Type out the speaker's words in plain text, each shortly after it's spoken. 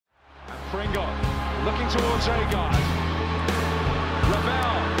Pringle looking towards Agard.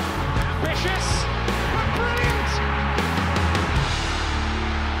 Ravel, ambitious, but brilliant!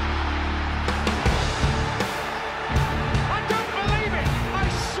 I don't believe it! I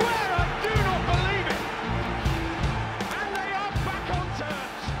swear I do not believe it! And they are back on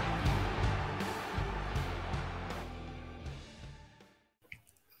terms!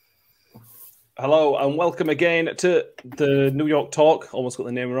 Hello and welcome again to the New York Talk. Almost got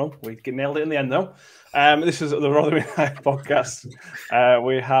the name wrong. We nailed it in the end though. This is the Rotherham podcast.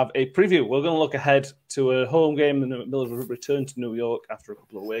 We have a preview. We're going to look ahead to a home game in the middle of a return to New York after a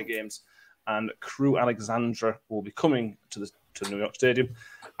couple of away games. And Crewe Alexandra will be coming to New York Stadium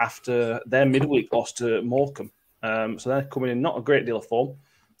after their midweek loss to Morecambe. So they're coming in not a great deal of form.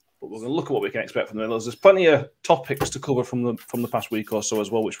 But we're going to look at what we can expect from them. There's plenty of topics to cover from the past week or so as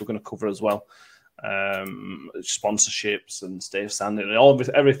well, which we're going to cover as well. Sponsorships and Stave Sanding and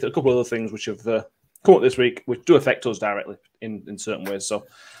everything, a couple of other things which have come up this week, which do affect us directly in certain ways. So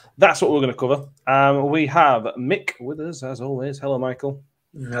that's what we're going to cover. We have Mick with us as always. Hello, Michael.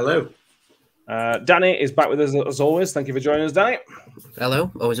 Hello. Danny is back with us as always. Thank you for joining us, Danny.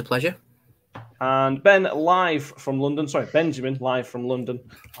 Hello, always a pleasure. And Ben, live from London. Sorry, Benjamin, live from London,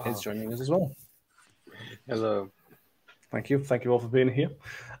 is joining us as well. Hello. Thank you. Thank you all for being here.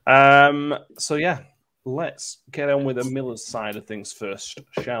 So, yeah, let's get on with the Millers side of things first,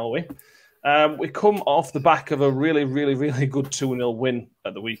 shall we? We come off the back of a really, really, really good 2-0 win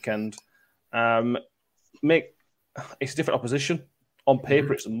at the weekend. Mick, it's a different opposition. On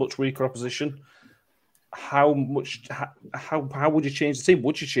paper, it's a much weaker opposition. How would you change the team?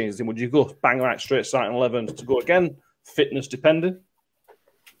 Would you change the team? Would you go bang right straight starting 11 to go again? Fitness depending?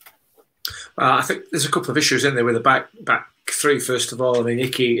 I think there's a couple of issues in there with the back three. First of all, I mean,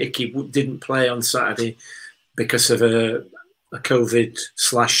 Icky didn't play on Saturday because of a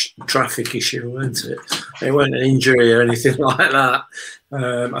COVID/traffic issue, weren't it? It wasn't an injury or anything like that.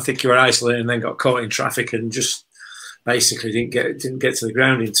 I think you were isolated and then got caught in traffic and just basically didn't get to the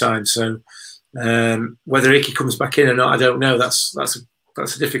ground in time. So whether Icky comes back in or not, I don't know. That's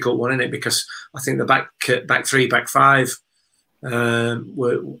a difficult one, isn't it? Because I think the back three, back five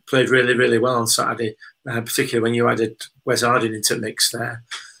played really, really well on Saturday, particularly when you added Wes Harding into the mix there.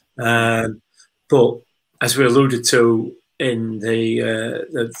 But as we alluded to in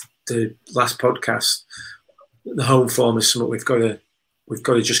the last podcast, the home form is something we've got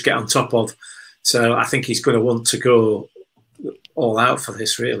to just get on top of. So I think he's going to want to go all out for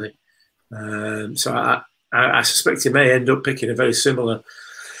this, really. So I suspect he may end up picking a very similar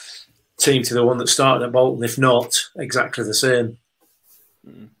team to the one that started at Bolton, if not exactly the same.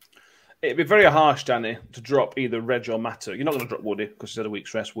 It'd be very harsh, Danny, to drop either Reg or Matter. You're not going to drop Woody because he's had a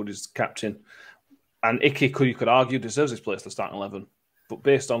week's rest. Woody's captain. And Icky, you could argue, deserves his place to start 11. But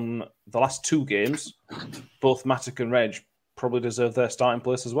based on the last two games, both Matic and Reg probably deserve their starting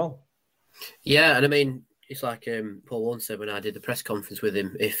place as well. Yeah, and I mean, it's like Paul Warne said when I did the press conference with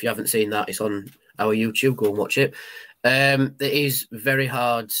him. If you haven't seen that, it's on our YouTube. Go and watch it. It is very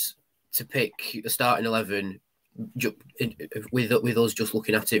hard to pick the starting 11 with us just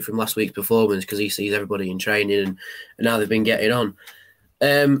looking at it from last week's performance because he sees everybody in training and how they've been getting on.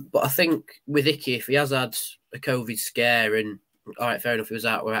 But I think with Icky, if he has had a COVID scare and all right, fair enough, he was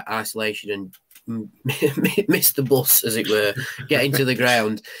out of isolation and missed the bus, as it were, getting to the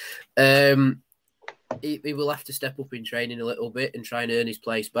ground. He will have to step up in training a little bit and try and earn his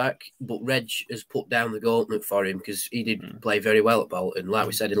place back. But Reg has put down the gauntlet for him because he did play very well at Bolton. Like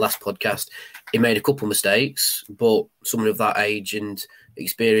we said in last podcast, he made a couple of mistakes, but someone of that age and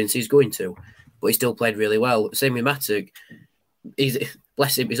experience is going to. But he still played really well. Same with Matic.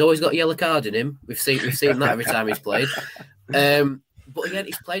 Bless him, he's always got a yellow card in him. We've seen that every time he's played. But again,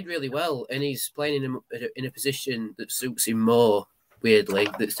 he's played really well, and he's playing in a position that suits him more. Weirdly,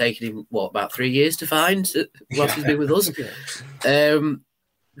 that's taken him about 3 years to find whilst he's been with us.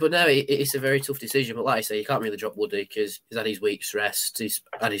 But no, it's a very tough decision. But like I say, you can't really drop Woody because he's had his week's rest. He's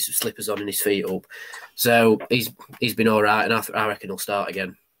had his slippers on and his feet up, so he's been all right. And I reckon he'll start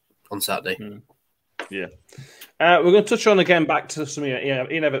again on Saturday. Yeah. We're going to touch on again back to some of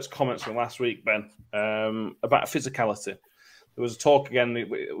Ian Everett's comments from last week, Ben, about physicality. There was a talk again.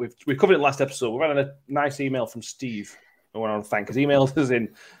 We covered it in the last episode. We ran a nice email from Steve. I want to thank his emails us in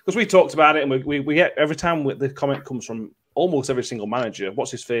because we talked about it, and we get every time the comment comes from almost every single manager.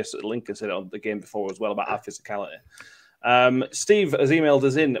 What's his face? Lincoln said it on the game before as well about our physicality. Steve has emailed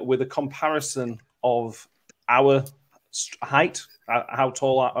us in with a comparison of our height, how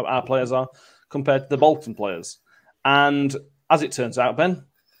tall our players are compared to the Bolton players, and as it turns out, Ben,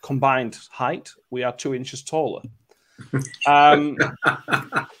 combined height, we are 2 inches taller.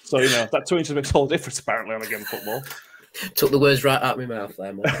 So, that 2 inches makes all the difference, apparently, on a game of football. Took the words right out of my mouth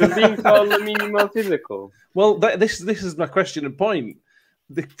there, man. Does being tall mean more physical? Well, this is my question and point.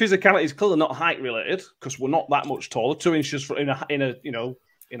 The physicality is clearly not height related because we're not that much taller. 2 inches in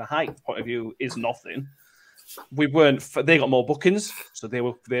a height point of view is nothing. We weren't. They got more bookings, so they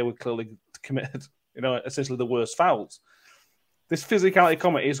were clearly committed. Essentially the worst fouls. This physicality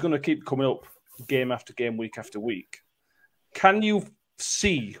comment is going to keep coming up game after game, week after week. Can you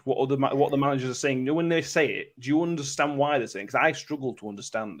see what the managers are saying? When they say it, do you understand why they're saying? Because I struggle to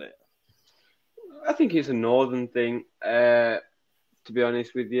understand it. I think it's a northern thing. To be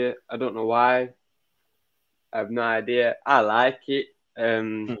honest with you, I don't know why. I have no idea. I like it.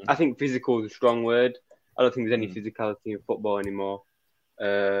 I think physical is a strong word. I don't think there's any physicality in football anymore.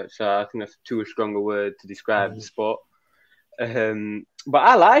 So I think that's too strong a word to describe the sport. But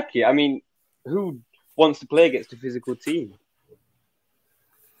I like it. I mean, who wants to play against a physical team?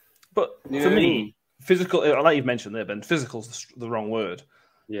 But for me, physical, like you've mentioned there, Ben, physical is the wrong word.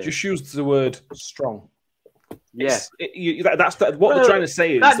 Yeah. Just use the word strong. Yeah. That's what they're trying to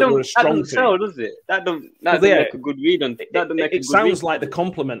say is that we're a strong team. That doesn't sell, does it? That don't make a good read on it. It sounds like the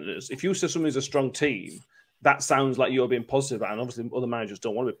complimenters. If you say somebody's a strong team, that sounds like you're being positive about it. And obviously, other managers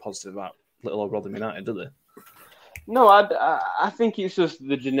don't want to be positive about little old Rotherham United, do they? No, I think it's just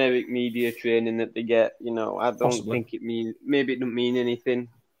the generic media training that they get. I don't think it means. Maybe it doesn't mean anything.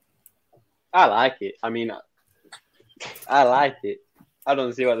 I like it. I mean, I like it. I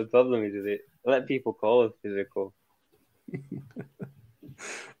don't see what the problem is with it. Let people call it physical.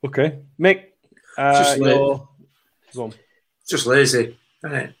 Okay, Mick. Go on. Just lazy,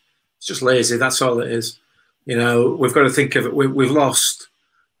 isn't it? It's just lazy. That's all it is. We've got to think of it. We've lost,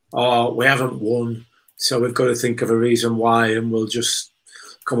 or we haven't won. So we've got to think of a reason why, and we'll just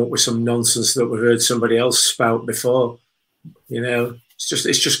come up with some nonsense that we've heard somebody else spout before.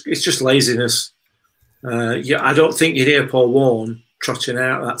 It's just laziness. I don't think you'd hear Paul Warne trotting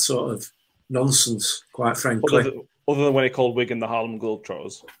out that sort of nonsense, quite frankly. Other than when he called Wigan the Harlem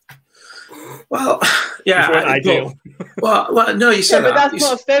Globetrotters. Well, yeah, ideal. Well, no, you said but that's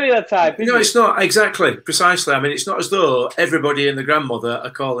not a stereotype. It's not exactly, precisely. I mean, it's not as though everybody and the grandmother are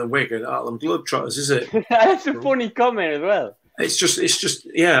calling Wigan Harlem Globetrotters, is it? That's a funny comment as well. It's just,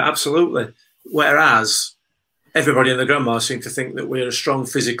 yeah, absolutely. Whereas everybody and the grandma seem to think that we're a strong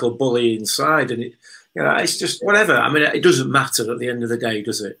physical bully inside, and it's just whatever. I mean, it doesn't matter at the end of the day,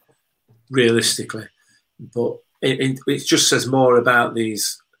 does it? Realistically, but it just says more about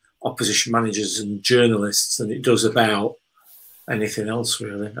these opposition managers and journalists than it does about anything else,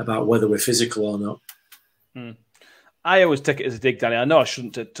 really, about whether we're physical or not. I always take it as a dig, Danny. I know I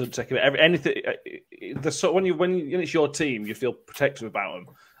shouldn't take it. Anything. When it's your team, you feel protective about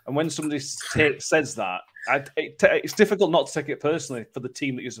them, and when somebody says that, it's difficult not to take it personally for the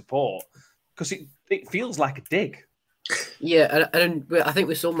team that you support because it feels like a dig. Yeah, and I think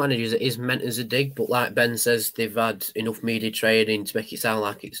with some managers it is meant as a dig, but like Ben says, they've had enough media training to make it sound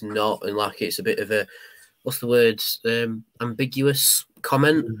like it's not, and like it's a bit of a, what's the word, ambiguous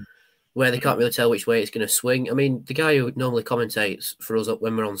comment, where they can't really tell which way it's going to swing. I mean, the guy who normally commentates for us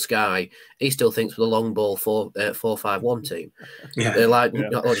when we're on Sky, he still thinks we're the long ball 4-5-1 team. Yeah, they're like,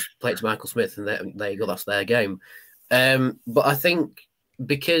 just play it to Michael Smith, and there you go, that's their game. But I think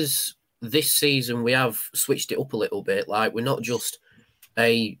because this season we have switched it up a little bit. Like, we're not just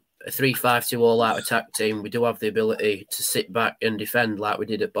a 3-5-2 all-out attack team. We do have the ability to sit back and defend like we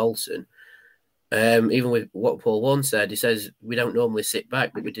did at Bolton. Even with what Paul Warne said, he says we don't normally sit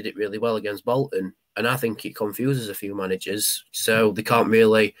back, but we did it really well against Bolton. And I think it confuses a few managers. So they can't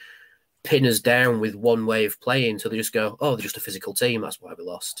really pin us down with one way of playing. So they just go, oh, they're just a physical team. That's why we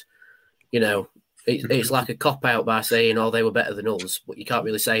lost. It's like a cop-out by saying, oh, they were better than us, but you can't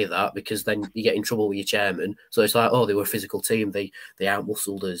really say that because then you get in trouble with your chairman. So it's like, oh, they were a physical team. They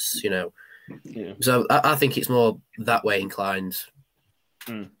out-muscled us, Yeah. So I think it's more that way inclined.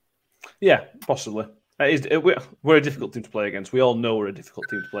 Yeah, possibly. We're a difficult team to play against. We all know we're a difficult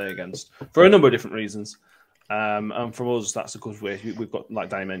team to play against for a number of different reasons. And from us, that's a good way. We've got, like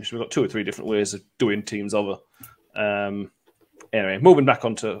Danny mentioned, we've got 2 or 3 different ways of doing teams over. Anyway, moving back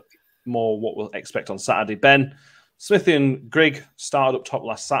onto more what we'll expect on Saturday. Ben, Smithy and Grigg started up top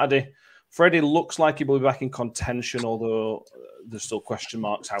last Saturday. Freddie looks like he will be back in contention, although there's still question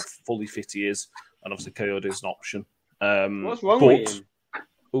marks how fully fit he is. And obviously, Coyote is an option. What's wrong with him?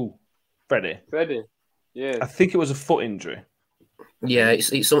 Oh, Freddie, yeah. I think it was a foot injury. Yeah, it's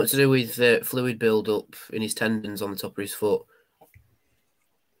something to do with fluid build-up in his tendons on the top of his foot.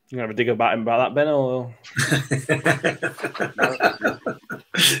 You gonna have a dig about him about that, Ben? Or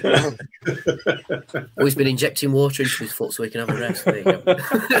Oh, he's been injecting water into his foot so he can have a rest. There you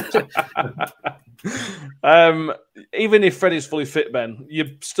go. Even if Freddie's fully fit, Ben,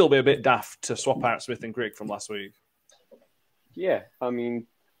 you'd still be a bit daft to swap out Smith and Grigg from last week. Yeah, I mean,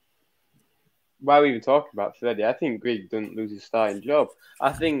 why are we even talking about Freddie? I think Grigg doesn't lose his starting job.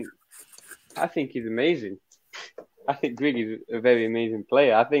 I think he's amazing. I think Grigg is a very amazing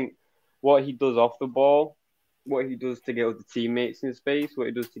player. I think what he does off the ball, what he does to get other teammates in space, what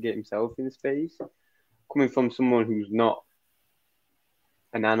he does to get himself in space, coming from someone who's not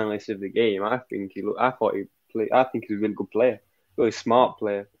an analyst of the game, I think he's a really good player, really smart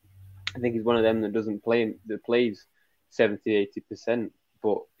player. I think he's one of them that plays 70-80%,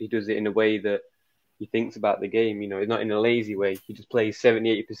 but he does it in a way that he thinks about the game. You know, he's not in a lazy way. He just plays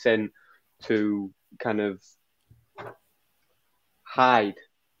 70-80% to kind of hide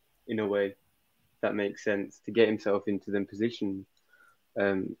in a way that makes sense, to get himself into them positions.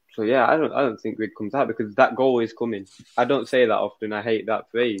 So yeah, I don't think Grigg comes out because that goal is coming. I don't say that often. I hate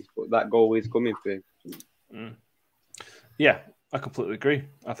that phrase, but that goal is coming for him. Yeah, I completely agree.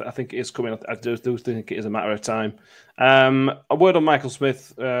 I think it is coming. I do think it is a matter of time. A word on Michael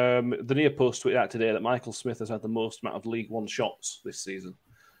Smith. The near post tweeted out today that Michael Smith has had the most amount of League One shots this season,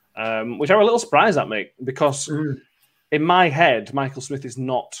 which I'm a little surprised at, mate, because in my head, Michael Smith is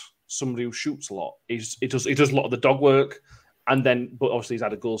not somebody who shoots a lot. He does a lot of the dog work, but obviously he's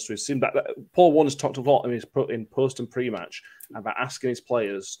added goals to his team. Paul Warner's talked a lot in post and pre-match about asking his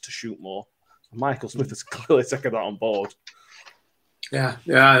players to shoot more. Michael Smith has clearly taken that on board. Yeah,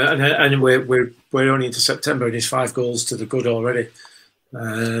 and we're only into September and he's 5 goals to the good already,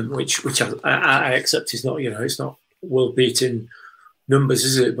 which I accept is not, it's not world beating numbers,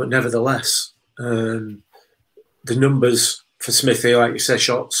 is it? But nevertheless, the numbers for Smithy, like you say,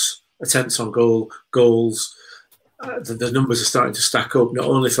 shots, attempts on goals, the numbers are starting to stack up, not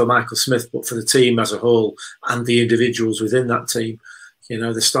only for Michael Smith but for the team as a whole and the individuals within that team.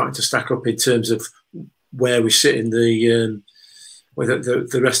 They're starting to stack up in terms of where we sit in with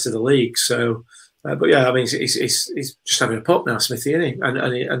the rest of the league. So, but yeah, I mean, he's just having a pop now, Smithy, isn't he?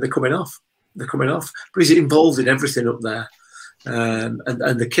 And they're coming off. But he's involved in everything up there. And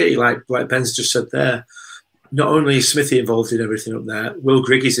the key, like Ben's just said there, not only is Smithy involved in everything up there, Will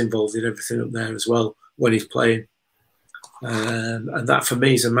Grigg is involved in everything up there as well when he's playing. And that for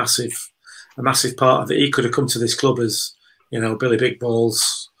me is a massive part of it. He could have come to this club as, Billy Big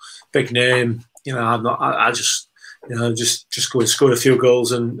Balls, big name. I just go and score a few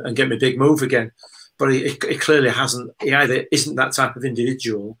goals and get my big move again. But he clearly hasn't. He either isn't that type of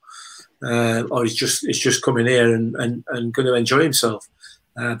individual, or he's just coming here and going to enjoy himself.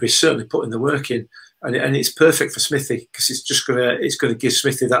 But he's certainly putting the work in, and it's perfect for Smithy because it's going to give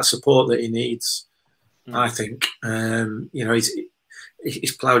Smithy that support that he needs. I think.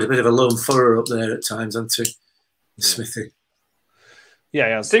 He's ploughed a bit of a lone furrow up there at times, hasn't he, Smithy?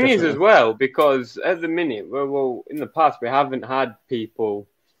 Yeah. The thing is as well, because at the minute, well, in the past we haven't had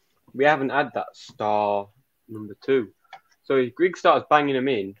that star number 2. So if Grigg starts banging them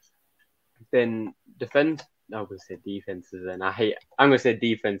in, then I'm going to say defenses. Then I'm going to say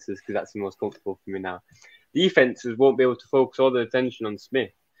defenses because that's the most comfortable for me now. Defenses won't be able to focus all their attention on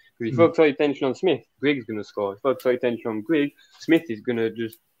Smith. Because if you focus all your attention on Smith, Grigg's going to score. If you focus all your attention on Grigg, Smith is going to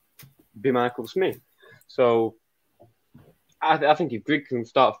just be Michael Smith. So I think if Grigg can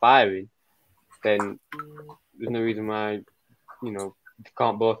start firing, then there's no reason why, they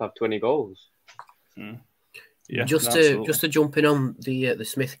can't both have 20 goals. Yeah, just to jump in on the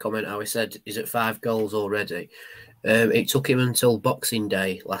Smith comment, how he said he's at 5 goals already. It took him until Boxing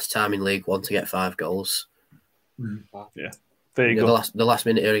Day last time in League One to get 5 goals. Yeah, there you go. The last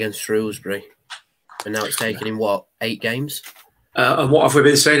minute here against Shrewsbury, and now it's taken him 8 games. And what have we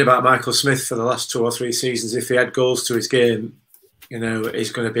been saying about Michael Smith for the last 2 or 3 seasons? If he had goals to his game,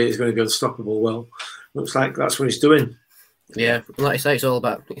 he's going to be unstoppable. Well, looks like that's what he's doing. Yeah, like I say, it's all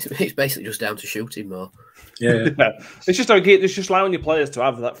about. It's basically just down to shooting more. Yeah. It's just allowing your players to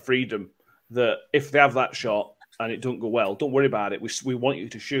have that freedom that if they have that shot and it don't go well, don't worry about it. We want you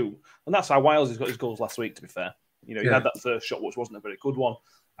to shoot, and that's how Wiles has got his goals last week. To be fair, he had that first shot, which wasn't a very good one,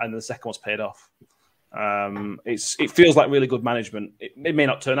 and the second one's paid off. It feels like really good management. It may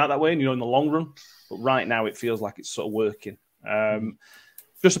not turn out that way, in the long run, but right now it feels like it's sort of working.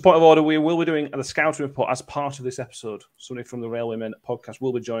 Just a point of order, we will be doing the scouting report as part of this episode. Somebody from the Railwaymen podcast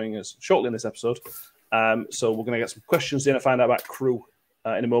will be joining us shortly in this episode. So we're going to get some questions in and find out about Crewe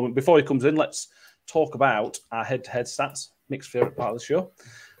in a moment. Before he comes in, let's talk about our head-to-head stats, Nick's favourite part of the show.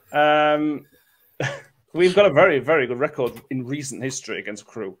 We've got a very, very good record in recent history against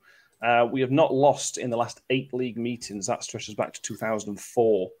Crewe. We have not lost in the last 8 league meetings. That stretches back to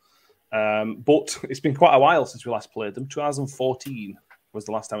 2004. But it's been quite a while since we last played them. 2014 was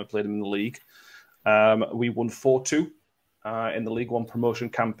the last time we played them in the league. We won 4-2 in the League One promotion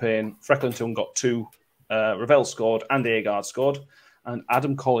campaign. Frecklington got 2. Ravel scored and Agard scored. And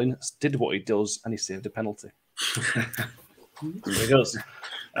Adam Collins did what he does and he saved a penalty. So he does.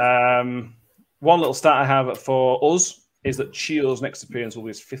 One little stat I have for us is that Chio's next appearance will be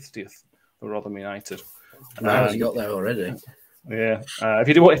his 50th for Rotherham United. How has he got there already? Yeah.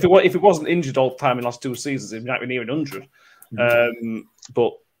 If he wasn't injured all the time in the last 2 seasons, he might be near 100.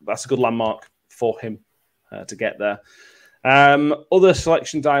 But that's a good landmark for him to get there. Other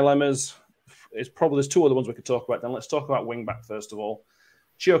selection dilemmas is probably there's 2 other ones we could talk about. Then let's talk about wing back first of all.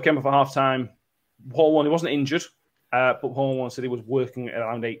 Chio came up for half time. Hall 1, he wasn't injured, but Hall 1 said he was working at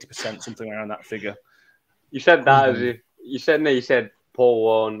around 80%, something around that figure. You said that as if you said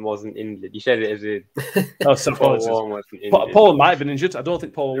Paul 1 wasn't injured. You said it as if Paul 1 wasn't injured. Paul might have been injured. I don't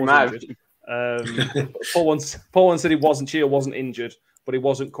think Paul 1 was injured. Paul 1 said he wasn't. Chio wasn't injured, but he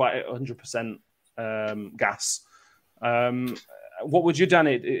wasn't quite at 100% gas. What would you,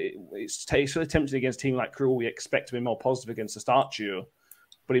 Danny? It's really tempting against a team like Crewe. We expect to be more positive against the start, Chio,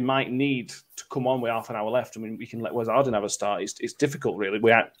 but he might need to come on with half an hour left. I mean, we can let Wes Arden have a start. It's difficult, really,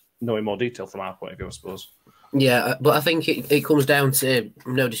 without knowing more detail from our point of view, I suppose. Yeah, but I think it comes down to,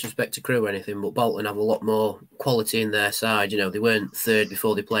 no disrespect to Crewe or anything, but Bolton have a lot more quality in their side. You know, they weren't third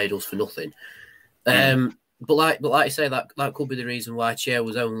before they played us for nothing. But like you say, that could be the reason why Chio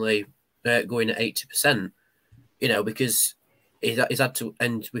was only going at 80%. You know, because he's had to,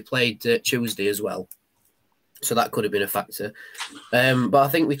 and we played Tuesday as well, so that could have been a factor. But I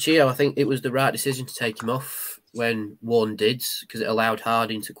think with Chio, I think it was the right decision to take him off when one did, because it allowed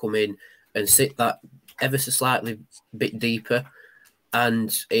Harding to come in and sit that ever so slightly bit deeper,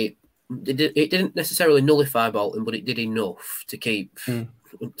 and it didn't necessarily nullify Bolton, but it did enough to keep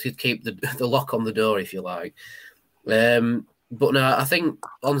the lock on the door, if you like. But no, I think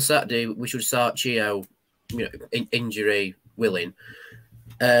on Saturday we should start Chio, you know, injury willing,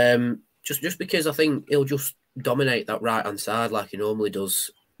 just because I think he'll just dominate that right hand side like he normally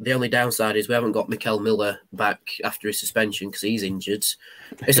does. The only downside is we haven't got Mikel Miller back after his suspension because he's injured.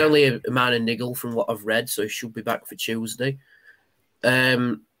 It's only a minor niggle from what I've read, so he should be back for Tuesday.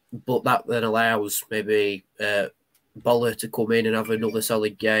 But that then allows maybe Boller to come in and have another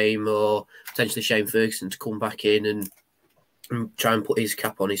solid game, or potentially Shane Ferguson to come back in and try and put his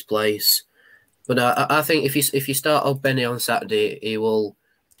cap on his place. But I think if you start off Benny on Saturday, he will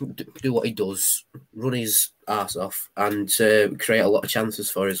do what he does, run his arse off, and create a lot of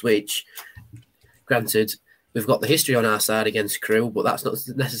chances for us. Which, granted, we've got the history on our side against Crewe, but that's not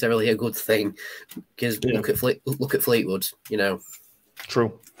necessarily a good thing. Because look at Fleetwood, you know.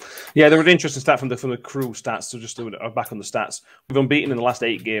 True. Yeah, there was an interesting stat from the Crewe stats. So just back on the stats, we've unbeaten in the last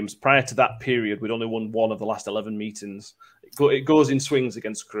 8 games. Prior to that period, we'd only won 1 of the last 11 meetings. It goes in swings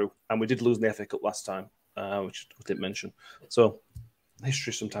against Crewe, and we did lose in the FA Cup last time, which I didn't mention. So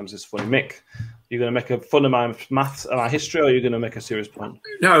history sometimes is funny. Mick, you're going to make a fun of my maths and my history, or are you going to make a serious point?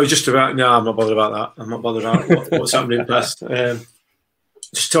 No, just about. No, I'm not bothered about that. I'm not bothered about what's happening past.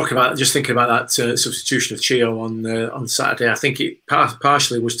 Just thinking about that substitution of Chio on Saturday. I think it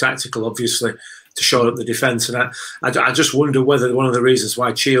partially was tactical, obviously, to shore up the defence, and I just wonder whether one of the reasons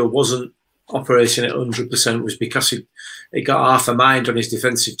why Chio wasn't operating at 100% was because he got half a mind on his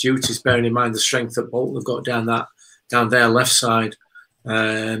defensive duties, bearing in mind the strength that Bolton have got down their left side.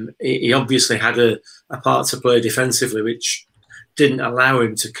 He obviously had a part to play defensively, which didn't allow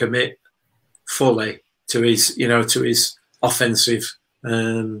him to commit fully to his offensive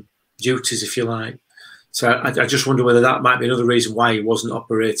duties, if you like. So I just wonder whether that might be another reason why he wasn't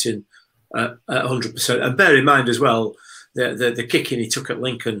operating at 100%. And bear in mind as well the kicking he took at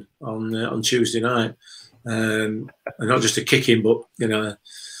Lincoln on Tuesday night, and not just a kicking, but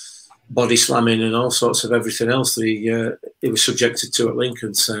body slamming and all sorts of everything else that he was subjected to at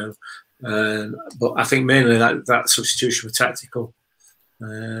Lincoln. So, but I think mainly that substitution was tactical.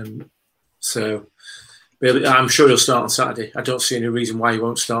 So. I'm sure he'll start on Saturday. I don't see any reason why he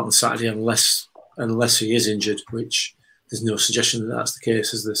won't start on Saturday unless he is injured, which there's no suggestion that that's the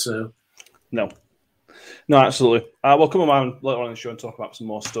case, is there? So, no, absolutely. We'll come on later on in the show and talk about some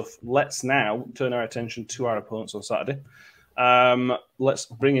more stuff. Let's now turn our attention to our opponents on Saturday. Let's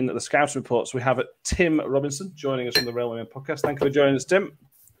bring in the Scouts reports. We have Tim Robinson joining us from the Railwaymen podcast. Thank you for joining us, Tim.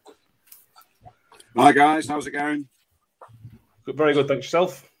 Hi, guys. How's it going? Good, very good. Thanks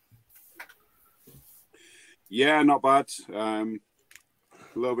yourself. Yeah, not bad. A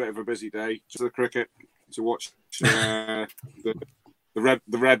little bit of a busy day. To the cricket to watch the the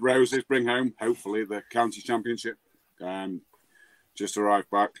Red Roses bring home, hopefully, the county championship. Just arrived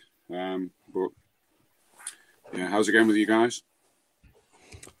back. But yeah, how's it going with you guys?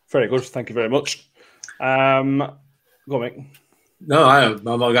 Very good. Thank you very much. Go on, Mick. No, I've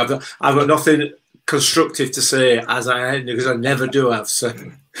got nothing constructive to say because I never do have. So.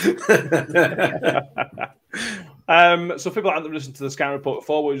 So people that haven't listened to the Scan report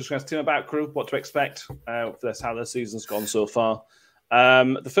before, we're just going to tell them about Crewe, what to expect, how their season's gone so far.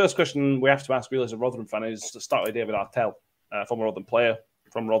 The first question we have to ask, really, as a Rotherham fan, is to start with David Artell, former Rotherham player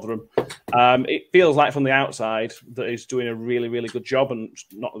from Rotherham. It feels like from the outside that he's doing a really, really good job, and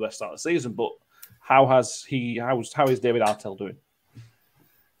not the best start of the season. But how is David Artell doing?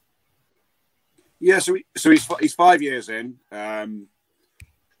 Yeah, so he's 5 years in.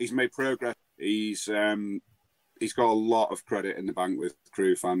 He's made progress. He's got a lot of credit in the bank with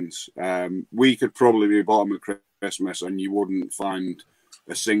Crewe fans. We could probably be bottom of Christmas and you wouldn't find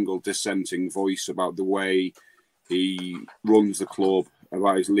a single dissenting voice about the way he runs the club,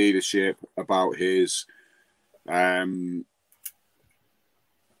 about his leadership, about his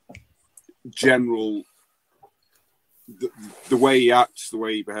general the way he acts, the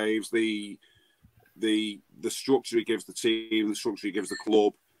way he behaves, the structure he gives the team, the structure he gives the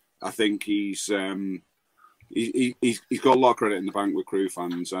club. I think he's got a lot of credit in the bank with Crewe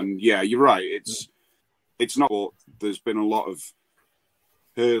fans, and yeah, you're right. It's not. But there's been a lot of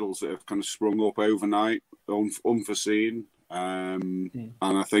hurdles that have kind of sprung up overnight, unforeseen, and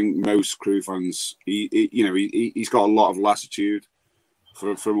I think most Crewe fans, he's got a lot of latitude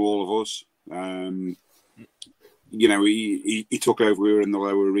from all of us. He took over. We were in the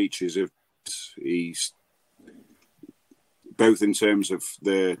lower reaches of. He's both in terms of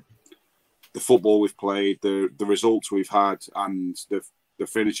the football we've played, the results we've had, and the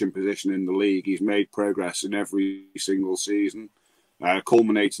finishing position in the league. He's made progress in every single season,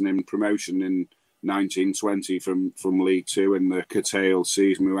 culminating in promotion in 1920 from League Two in the curtailed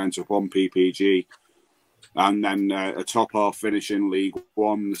season. We went up on PPG, and then a top half finish in League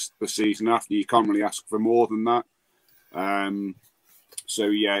One the season after. You can't really ask for more than that. So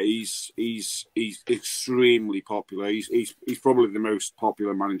yeah, he's extremely popular. He's probably the most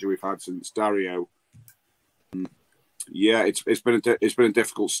popular manager we've had since Dario. Yeah, it's been a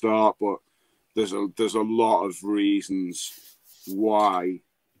difficult start, but there's a lot of reasons why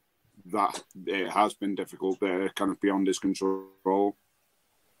that it has been difficult. That are kind of beyond his control.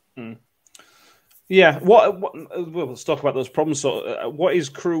 Yeah, let's talk about those problems. So, what is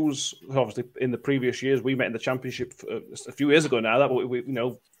Crewe's? Obviously, in the previous years, we met in the Championship a few years ago now. That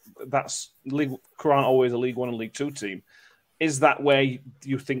that's League. Crewe aren't always a League One and League Two team. Is that where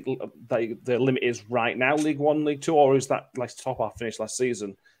you think the limit is right now, League One, League Two, or is that like top half finish last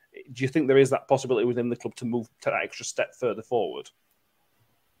season? Do you think there is that possibility within the club to move to that extra step further forward?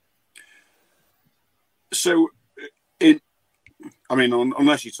 So,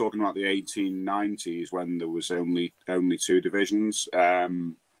 unless you're talking about the 1890s when there was only two divisions,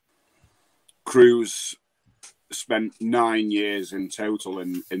 Crewe's spent 9 years in total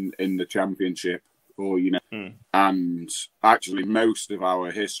in the Championship, and actually most of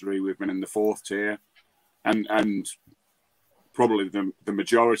our history we've been in the fourth tier, and probably the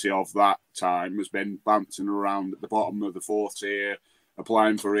majority of that time has been bouncing around at the bottom of the fourth tier,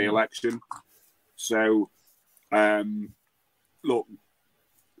 applying for re-election. So, look,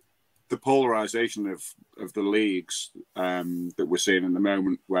 the polarisation of the leagues that we're seeing in the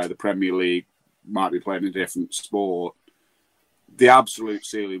moment, where the Premier League might be playing a different sport, the absolute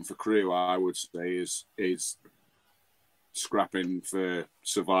ceiling for Crewe, I would say, is scrapping for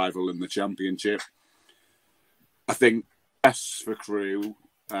survival in the Championship. I think best for Crewe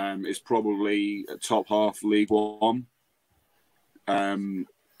is probably a top half League One.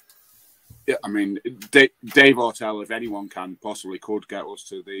 Yeah, Dave Artell, if anyone can, possibly could get us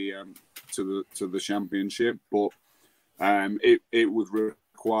to the Championship, but it would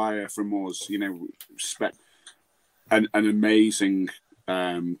require from us, an amazing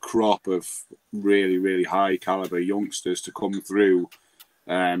crop of really, really high caliber youngsters to come through,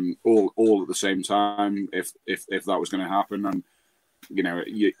 all at the same time. If that was going to happen, and you're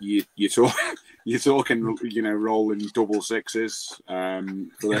talking, rolling double sixes at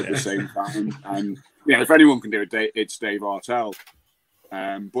the same time. And if anyone can do it, it's Dave Artell.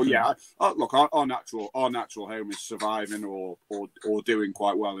 But yeah, look, our natural home is surviving or doing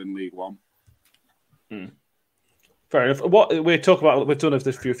quite well in League One. Fair enough. What we talk about, we've done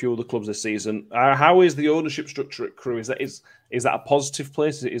this for a few other clubs this season. How is the ownership structure at Crewe? Is that a positive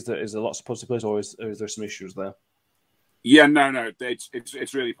place? Is there lots of positive places, or is there some issues there? Yeah, no,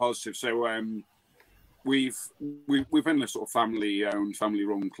 it's really positive. So we've been a sort of family-owned,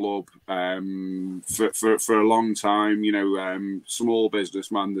 family-run club for a long time. You know, small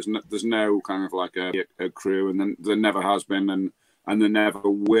businessman. There's no kind of like a crew, and then there never has been, and there never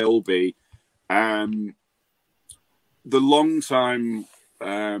will be. The long-time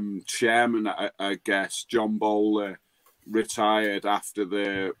chairman, I guess, John Bowler, retired after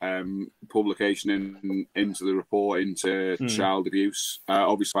the publication into the report into child abuse.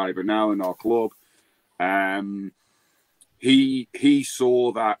 Obviously, by now in our club. He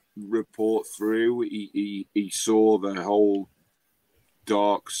saw that report through. He saw the whole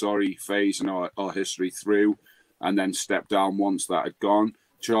dark, sorry phase in our history through, and then stepped down once that had gone.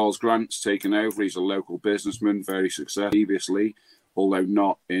 Charles Grant's taken over. He's a local businessman, very successful previously, although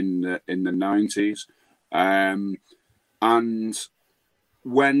not in the 90s. And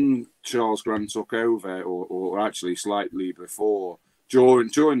when Charles Grant took over, or actually slightly before, during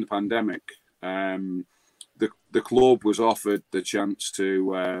the pandemic, the club was offered the chance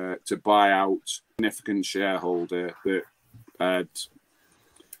to buy out a significant shareholder that had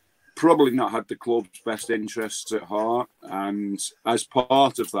probably not had the club's best interests at heart, and as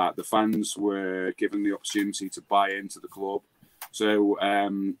part of that, the fans were given the opportunity to buy into the club. So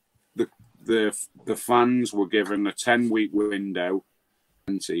the fans were given a 10-week window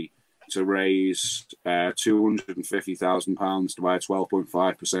to raise £250,000 to buy a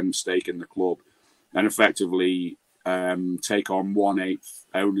 12.5% stake in the club, and effectively take on 1/8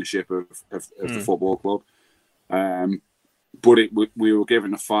 ownership of the football club. But we were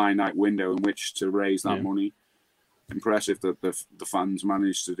given a finite window in which to raise that money. Impressive that the fans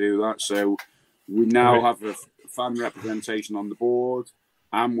managed to do that. So we now have a fan representation on the board,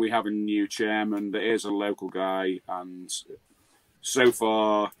 and we have a new chairman that is a local guy. And so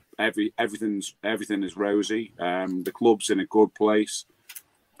far, everything is rosy. The club's in a good place.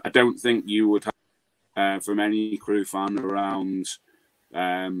 I don't think you would have from any Crewe fan around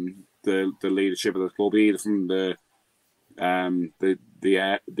the leadership of the club, either from the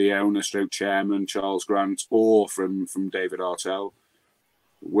owner stroke chairman Charles Grant or from David Artell.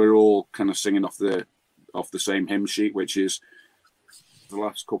 We're all kind of singing off the same hymn sheet, which is the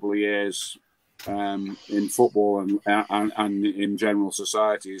last couple of years in football and in general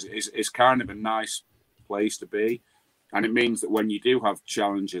society is kind of a nice place to be. And it means that when you do have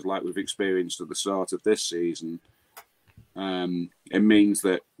challenges like we've experienced at the start of this season, it means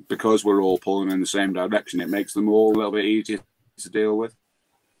that because we're all pulling in the same direction, it makes them all a little bit easier to deal with.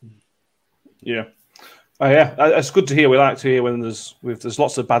 Yeah. It's good to hear. We like to hear when there's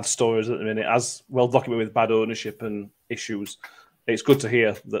lots of bad stories at the minute, as well documented with bad ownership and issues. It's good to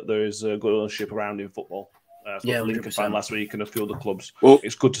hear that there is good ownership around in football. Lincoln fan last week and a few other clubs. Well,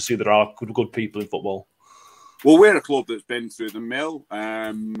 it's good to see there are good people in football. Well, we're a club that's been through the mill,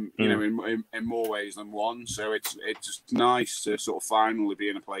 you know, in more ways than one. So it's just nice to sort of finally be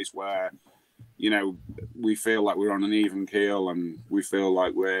in a place where, you know, we feel like we're on an even keel, and we feel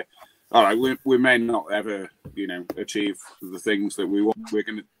like we're all right. We may not ever, you know, achieve the things that we want. We're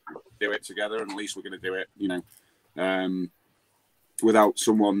going to do it together, and at least we're going to do it, you know, without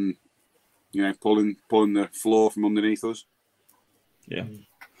someone, you know, pulling the floor from underneath us. Yeah.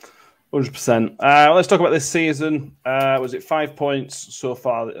 100%. Let's talk about this season. Was it 5 points so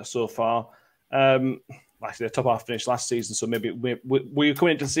far? Actually, the top half finished last season, so maybe were you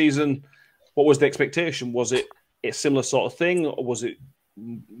coming into the season? What was the expectation? Was it a similar sort of thing, or was it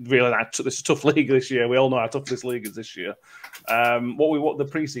really this is a tough league this year? We all know how tough this league is this year. What were the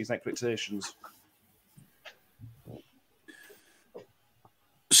pre-season expectations?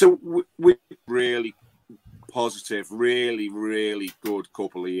 So we really positive, really good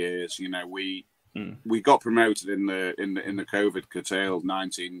couple of years. You know, we got promoted in the COVID curtailed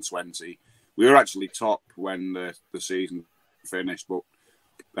 1920. We were actually top when the season finished, but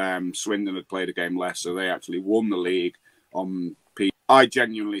Swindon had played a game less, so they actually won the league on P. I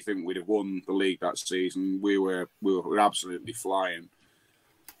genuinely think we'd have won the league that season. We were absolutely flying.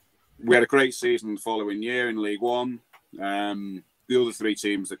 We had a great season the following year in League One. The other three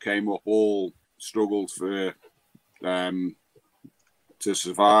teams that came up all struggled to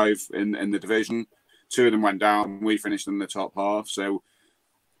survive in the division. Two of them went down. We finished in the top half. So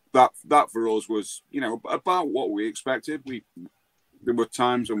that for us was, you know, about what we expected. There were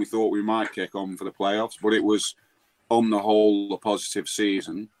times when we thought we might kick on for the playoffs, but it was on the whole a positive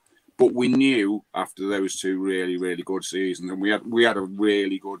season. But we knew after those two really good seasons, and we had a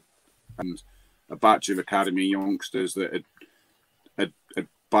really good and a batch of academy youngsters that had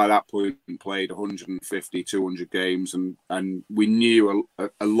by that point played 150, 200 games, and we knew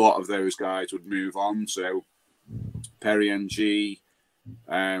a lot of those guys would move on. So Perry NG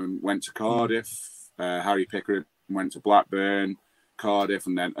went to Cardiff. Harry Pickering went to Blackburn, Cardiff,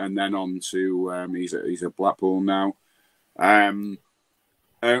 and then on to he's at Blackpool now.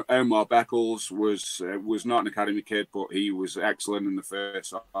 Omar Beckles was not an academy kid, but he was excellent in the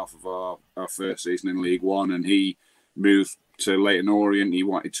first half of our first season in League One, and he moved to Leyton Orient. He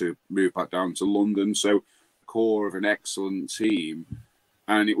wanted to move back down to London, so core of an excellent team,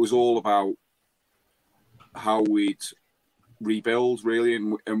 and it was all about how we'd rebuild really,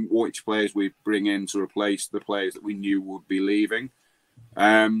 and which players we'd bring in to replace the players that we knew would be leaving.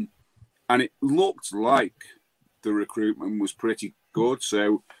 And it looked like the recruitment was pretty good.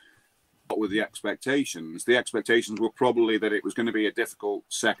 So what were the expectations? The expectations were probably that it was going to be a difficult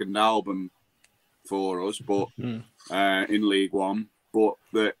second album for us, but in League One, but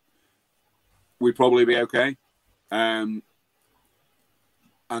that we'd probably be okay. And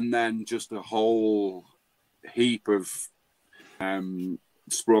then just a whole heap of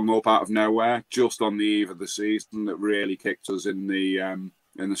sprung up out of nowhere just on the eve of the season that really kicked us in the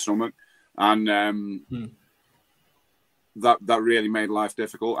stomach, and that really made life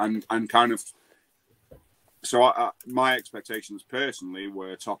difficult, and kind of. So my expectations personally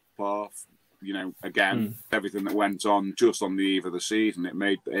were top half. You know, again, everything that went on just on the eve of the season, it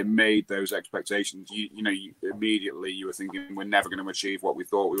made those expectations. Immediately you were thinking we're never going to achieve what we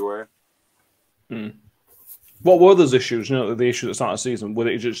thought we were. What were those issues? You know, the issues at the start of the season, was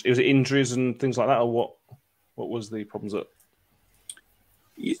it injuries and things like that, or what was the problems that?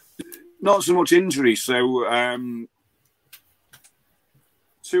 Not so much injuries. So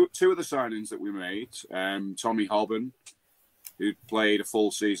two of the signings that we made, Tommy Hobben, who played a full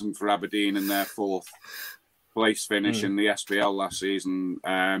season for Aberdeen in their fourth place finish in the SPL last season,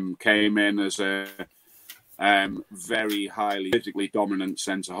 came in as a very highly physically dominant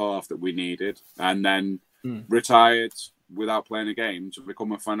centre half that we needed, and then retired without playing a game to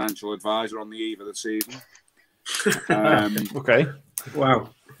become a financial advisor on the eve of the season. Okay. Wow.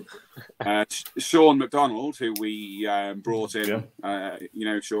 Sean McDonald, who we brought in,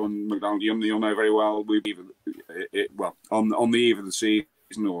 Sean McDonald, you'll know very well. On the eve of the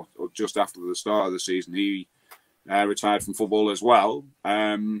season, or just after the start of the season, he retired from football as well,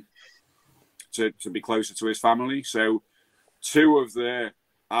 to be closer to his family. So, two of the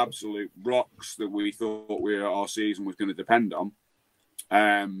absolute rocks that we thought our season was going to depend on,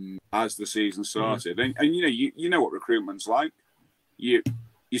 as the season started, and you know what recruitment's like. You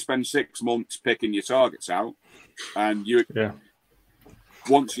spend 6 months picking your targets out, and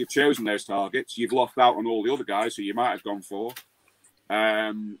once you've chosen those targets, you've lost out on all the other guys who you might have gone for.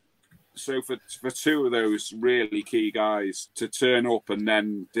 So for two of those really key guys to turn up and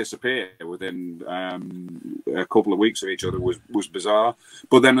then disappear within a couple of weeks of each other was bizarre.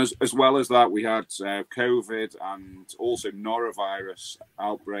 But then as well as that, we had COVID and also norovirus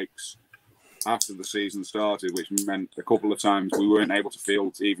outbreaks after the season started, which meant a couple of times we weren't able to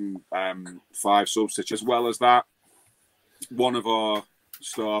field even 5 substitutes. As well as that, one of our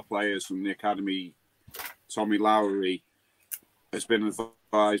star players from the academy, Tommy Lowry, has been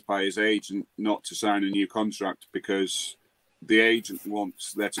advised by his agent not to sign a new contract because the agent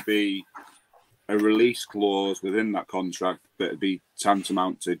wants there to be a release clause within that contract that would be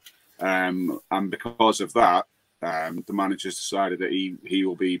tantamount to, and because of that, the manager's decided that he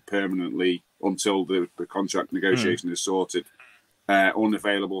will be permanently, until the contract negotiation is sorted,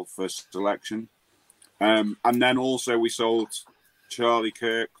 unavailable for selection. And then also we sold Charlie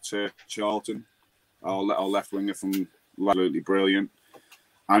Kirk to Charlton, our left winger from absolutely brilliant.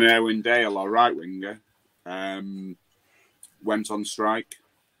 And Erwin Dale, our right winger, went on strike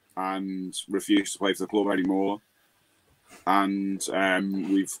and refused to play for the club anymore. And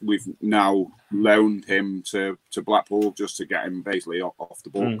we've now loaned him to Blackpool just to get him basically off the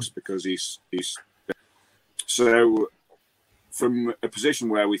books because he's so from a position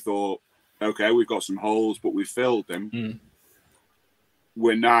where we thought, okay, we've got some holes, but we filled them.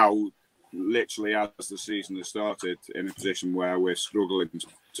 We're now literally, as the season has started, in a position where we're struggling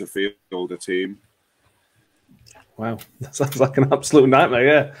to field a team. Wow, that sounds like an absolute nightmare.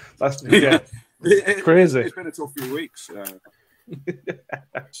 Yeah, that's crazy. It's been a tough few weeks.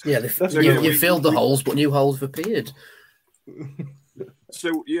 You filled the holes, but new holes have appeared.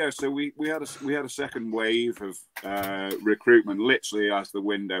 So we had a second wave of recruitment literally as the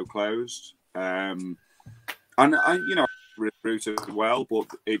window closed, and I recruited well, but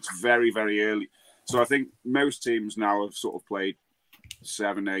it's very, very early. So I think most teams now have sort of played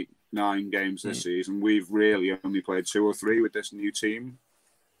 7, 8, 9 games this season. We've really only played 2 or 3 with this new team.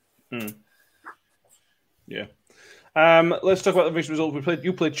 Yeah. Let's talk about the recent results.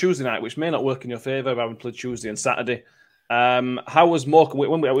 You played Tuesday night, which may not work in your favour. But we played Tuesday and Saturday. How was Morecambe?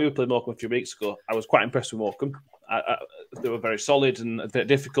 When we played Morecambe a few weeks ago, I was quite impressed with Morecambe. They were very solid and very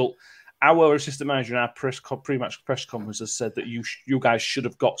difficult. Our assistant manager in our pre-match press conference has said that you guys should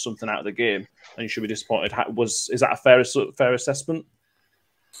have got something out of the game and you should be disappointed. Is that a fair assessment?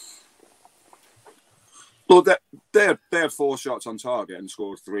 Well, they had 4 shots on target and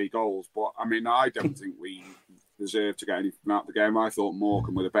scored 3 goals. But, I mean, I don't think we deserved to get anything out of the game. I thought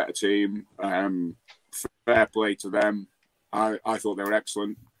Morecambe were the better team. Fair play to them. I thought they were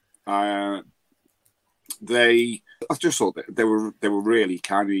excellent. I just thought that they were really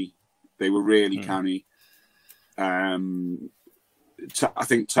canny. They were really canny. I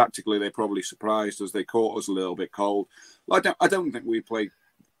think tactically they probably surprised us. They caught us a little bit cold. I don't think we played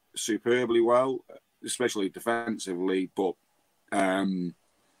superbly well, especially defensively. But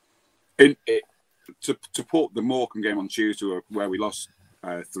to put the Morecambe game on Tuesday, where we lost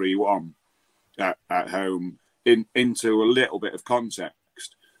 3-1 at home, into a little bit of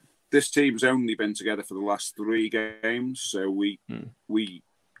context, this team's only been together for the last 3 games. So we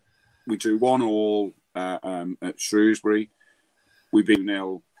drew 1-1 at Shrewsbury. We beat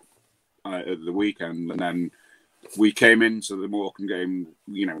 0 at the weekend, and then we came into the Morecambe game,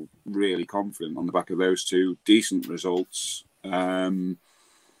 really confident on the back of those 2 decent results. And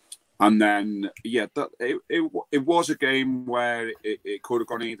then, it was a game where it could have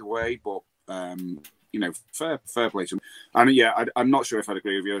gone either way, but fair play to them. And I'm not sure if I'd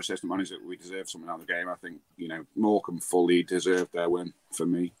agree with your assessment manager that we deserve something out of the game. I think Morecambe fully deserved their win for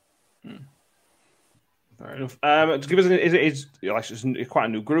me. Fair enough. To give us, it's quite a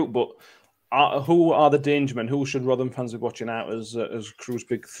new group, but who are the danger men? Who should Rotherham fans be watching out as Crewe's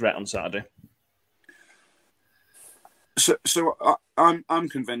big threat on Saturday? So I'm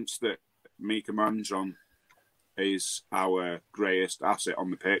convinced that Mika Manjon is our greatest asset on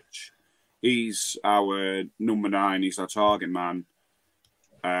the pitch. He's our number 9. He's our target man.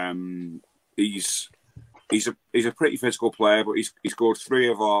 He's a pretty physical player, but he's scored 3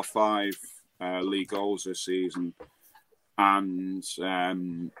 of our 5 league goals this season, and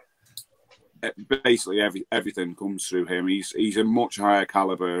basically everything comes through him. He's a much higher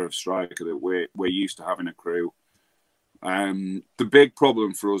caliber of striker that we're used to having at Crewe. The big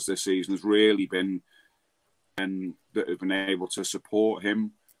problem for us this season has really been that have been able to support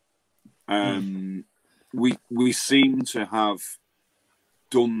him. We seem to have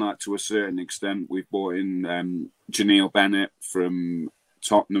done that to a certain extent. We've brought in Janeel Bennett from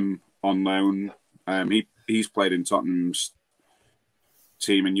Tottenham on loan. He's played in Tottenham's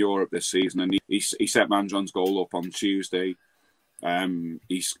team in Europe this season, and he set Manjon's goal up on Tuesday.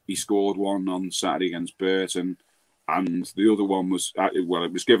 He scored one on Saturday against Burton, and the other one was it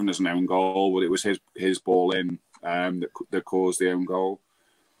was given as an own goal, but it was his ball in that caused the own goal.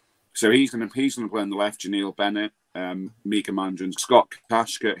 So he's going to play on the left. Janeel Bennett, Mika Manjon, Scott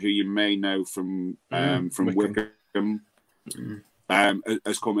Kashket, who you may know from Wickham,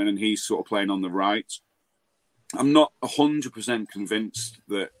 has come in, and he's sort of playing on the right. I'm not 100% convinced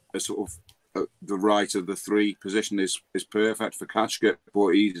that a sort of the right of the 3 position is perfect for Kashket,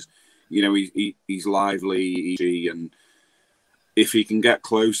 but he's lively, and if he can get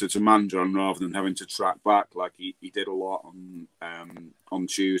closer to Manjon rather than having to track back like he did a lot on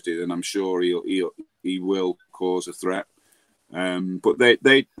Tuesday, then I'm sure he will cause a threat. But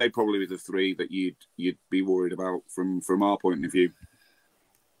they probably be the 3 that you'd be worried about from our point of view.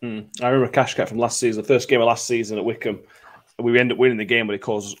 I remember Kashket from last season, the first game of last season at Wickham. We ended up winning the game, but it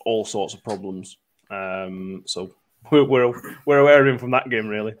causes all sorts of problems. So we're aware of him from that game,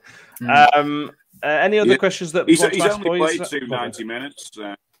 really. Any other questions that he's only played 90 minutes?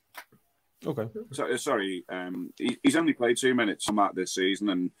 Okay. Sorry, he's only played 2 minutes on that this season,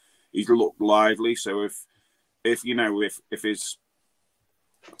 and he's looked lively. So if his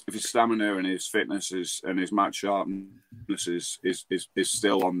stamina and his fitness and his match sharpness is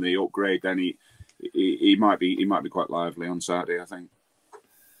still on the upgrade, then he might be quite lively on Saturday, I think.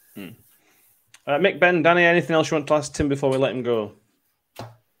 Mick, Ben, Danny, anything else you want to ask Tim before we let him go?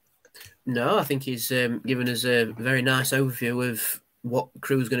 No, I think he's given us a very nice overview of what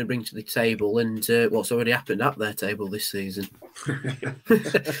Crewe's going to bring to the table and what's already happened at their table this season.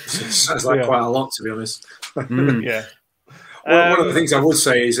 Sounds like quite a lot, to be honest. Yeah. One of the things I would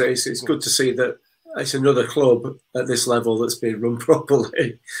say is it's good to see that it's another club at this level that's being run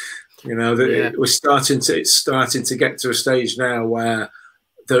properly. It's starting to get to a stage now where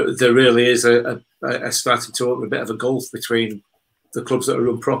there really is a starting to open a bit of a gulf between the clubs that are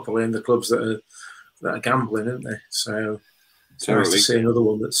run properly and the clubs that are gambling, aren't they? So it's nice to see another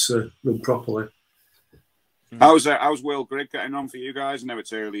one that's run properly. How's Will Grigg getting on for you guys? I know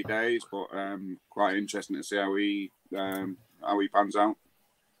it's early days, but quite interesting to see how he how he pans out.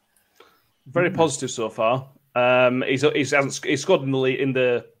 Very positive so far. He's scored in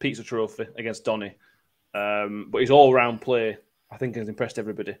the pizza trophy against Donny, but his all-round play, I think, has impressed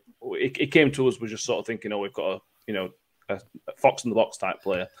everybody. He came to us, we're just sort of thinking, we've got a fox in the box type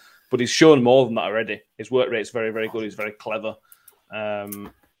player, but he's shown more than that already. His work rate's very, very good. He's very clever.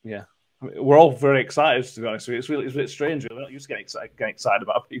 We're all very excited, to be honest with you. It's a bit strange. We're not used to getting excited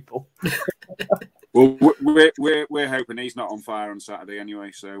about people. Well, we're hoping he's not on fire on Saturday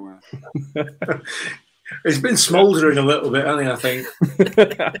anyway. So it's been smouldering a little bit, hasn't it? I think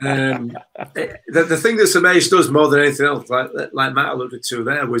the thing that's amazed us more than anything else, like Matt alluded to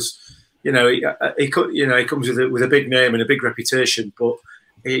there, was he comes with a big name and a big reputation, but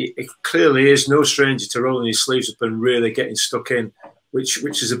he clearly is no stranger to rolling his sleeves up and really getting stuck in, which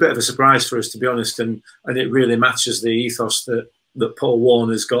is a bit of a surprise for us, to be honest, and it really matches the ethos that Paul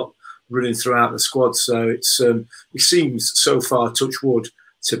Warner's got running throughout the squad. So it seems so far, touch wood,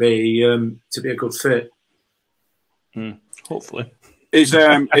 to be a good fit. Hopefully. Is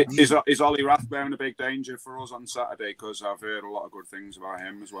Ollie Rathbone a big danger for us on Saturday? Because I've heard a lot of good things about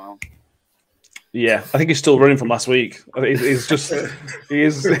him as well. Yeah, I think he's still running from last week. He's just one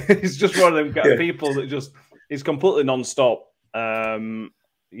of them people that he's completely non-stop. Go on,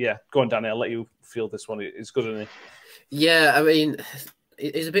 Danny. I'll let you feel this one. It's good, isn't he? Yeah, I mean,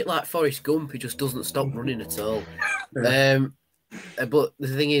 he's a bit like Forrest Gump. He just doesn't stop running at all. But the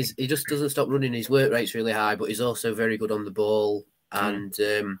thing is, he just doesn't stop running. His work rate's really high, but he's also very good on the ball, and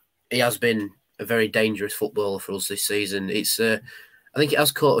he has been a very dangerous footballer for us this season. I think it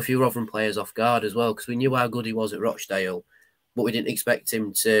has caught a few Rotherham players off guard as well, because we knew how good he was at Rochdale, but we didn't expect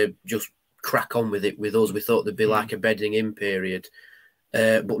him to just crack on with it with us. We thought there'd be like a bedding in period,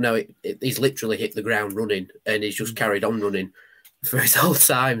 but no, he's literally hit the ground running, and he's just carried on running for his whole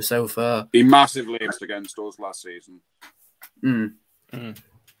time so far. He massively missed against us last season.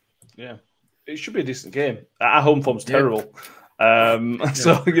 Yeah, it should be a decent game. Our home form's terrible.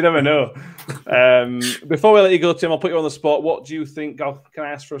 So you never know. Before we let you go, Tim, I'll put you on the spot. What do you think? Can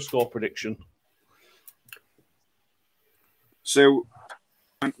I ask for a score prediction? So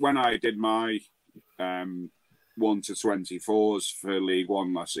when I did my 1 to 24s for League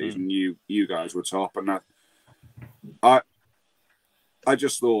One last season, you guys were top, and I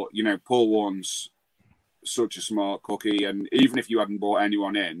just thought, Paul Warne's such a smart cookie, and even if you hadn't brought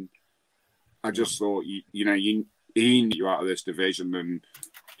anyone in, I just thought he knew you out of this division, and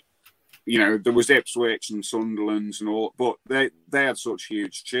there was Ipswich and Sunderland and all, but they had such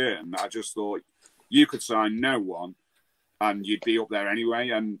huge churn that I just thought you could sign no one and you'd be up there anyway.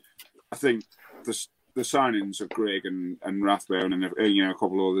 And I think the signings of Grigg and Rathbone and a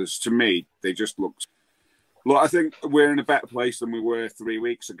couple of others, to me, they just looked. Look, I think we're in a better place than we were 3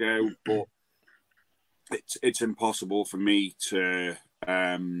 weeks ago, but it's impossible for me to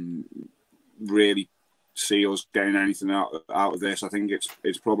really see us getting anything out of this. I think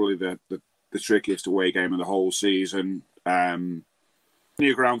it's probably the trickiest away game of the whole season.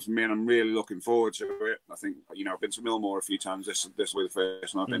 New ground for me, and I'm really looking forward to it. I think I've been to Millmore a few times. This will be the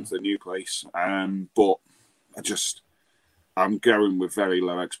first time I've been to the new place, but I'm going with very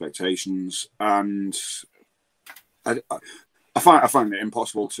low expectations, and I find it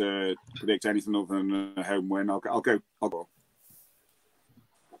impossible to predict anything other than a home win. I'll go.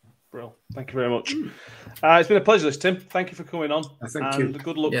 Bro, thank you very much. It's been a pleasure, Tim. Thank you for coming on. Thank you.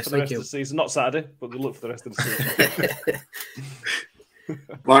 Good luck for the rest of the season. Not Saturday, but good luck for the rest of the season.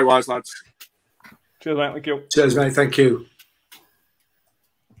 Likewise, lads. Cheers, mate. Thank you. Cheers, mate. Thank you.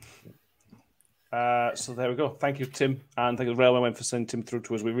 So there we go. Thank you, Tim, and thank you, Railwaymen, for sending Tim through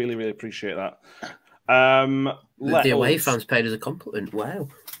to us. We really, really appreciate that. The away fans paid us a compliment. Wow.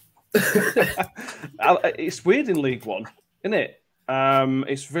 It's weird in League One, isn't it?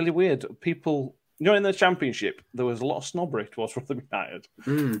 It's really weird. People, in the Championship, there was a lot of snobbery towards Rotherham United.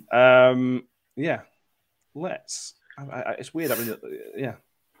 It's weird. I mean, yeah.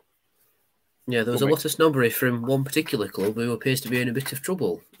 Yeah, there was a lot of snobbery from one particular club who appears to be in a bit of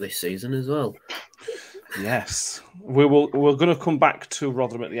trouble this season as well. Yes, we're going to come back to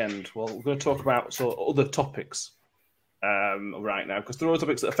Rotherham at the end. Well, we're going to talk about other topics right now, because there are other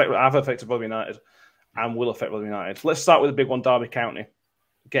topics that have affected Rotherham United and will affect Rotherham United. Let's start with the big one, Derby County,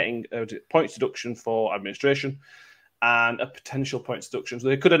 getting a points deduction for administration and a potential points deduction. So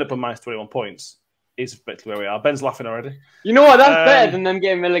they could end up on minus 21 points. Is effectively where we are. Ben's laughing already. You know what? That's better than them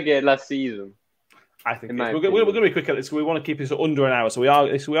getting relegated last season. I think we're going to be quick at this. We want to keep this under an hour, so we are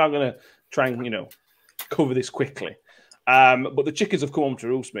going to try and cover this quickly. But the chickens have come on to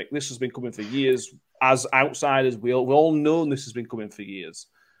roost, Mick. This has been coming for years. As outsiders, we all know this has been coming for years,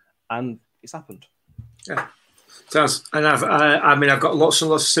 and it's happened. Yeah. It has. And I mean, I've got lots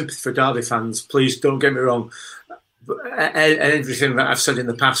and lots of sympathy for Derby fans. Please don't get me wrong. But everything that I've said in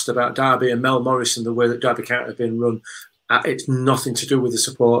the past about Derby and Mel Morris and the way that Derby County have been run, it's nothing to do with the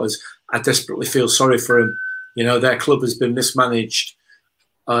supporters. I desperately feel sorry for them. You know, their club has been mismanaged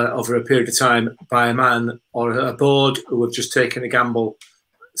over a period of time by a man or a board who have just taken a gamble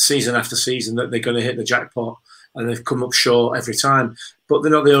season after season that they're going to hit the jackpot, and they've come up short every time. But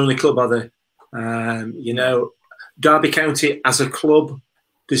they're not the only club, are they? You know, Derby County as a club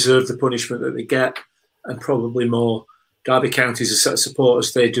deserve the punishment that they get, and probably more. Derby County is a set of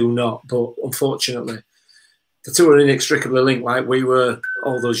supporters, they do not. But unfortunately, the two are inextricably linked, like we were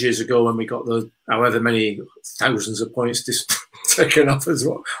all those years ago when we got the however many thousands of points taken off us,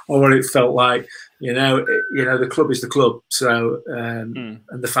 or what it felt like. You know, the club is the club, so and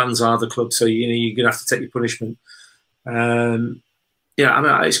the fans are the club. So you're gonna have to take your punishment. Yeah, I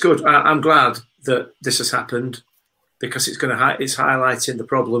mean, it's good. I'm glad that this has happened because it's highlighting the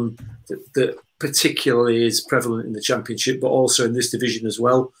problem that particularly is prevalent in the Championship, but also in this division as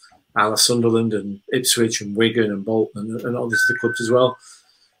well. A la Sunderland and Ipswich and Wigan and Bolton and all these other clubs as well.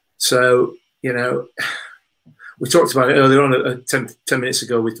 So, you know, we talked about it earlier on 10 minutes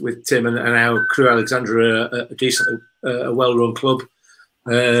ago with Tim and how Crewe Alexandra are a decent, well-run club.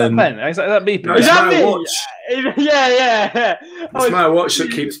 Is that Ben? Is that me? No, it's my watch. Yeah. It's my watch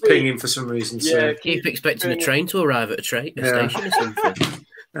that keeps pinging for some reason. Yeah, so. Keep expecting a train to arrive at a station or something.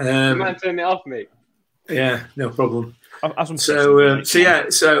 You might turn it off, mate. Yeah, no problem. So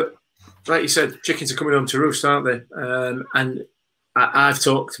like you said, chickens are coming home to roost, aren't they? And I've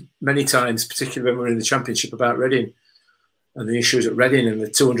talked many times, particularly when we were in the Championship, about Reading and the issues at Reading and the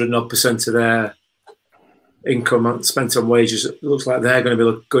 200% of their income spent on wages. It looks like they're going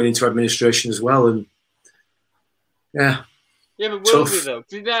to be going into administration as well. And yeah. Yeah, but will we though?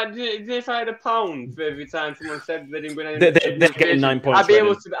 Did if I had £1 for every time someone said they didn't win any, they're getting 9 points. I'd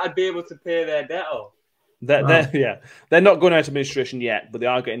be able to pay their debt off. They're not going out of administration yet, but they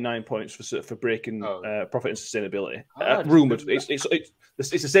are getting 9 points for breaking profit and sustainability. Rumoured, it's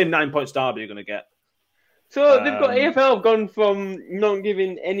the same 9 points Derby are going to get. So they've got AFL have gone from not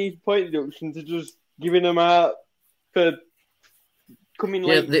giving any point deduction to just giving them out for coming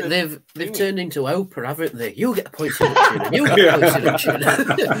late. Yeah, they've turned into Oprah, haven't they? You get a point deduction, and you get a point deduction.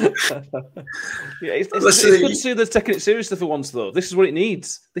 It's good to see they're taking it seriously for once, though. This is what it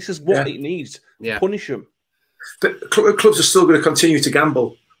needs. This is what it needs. Yeah. Punish them. But clubs are still going to continue to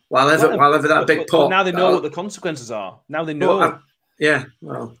gamble while ever that big pot. Now they know what the consequences are. Now they know.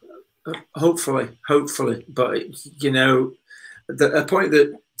 Well, hopefully. But, you know, a point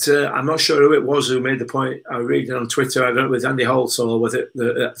that I'm not sure who it was who made the point. I read it on Twitter. I don't know whether it was Andy Holt or whether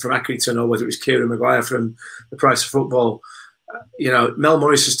from Accrington or whether it was Kieran Maguire from The Price of Football. You know, Mel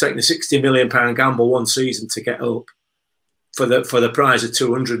Morris has taken a £60 million gamble one season to get up for the prize of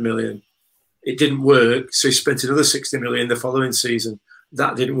 £200 million. It didn't work, so he spent another £60 million the following season.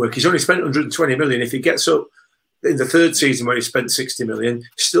 That didn't work. He's only spent £120 million. If he gets up in the third season where he spent £60 million,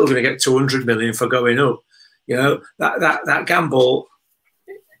 he's still going to get £200 million for going up. You know, that gamble,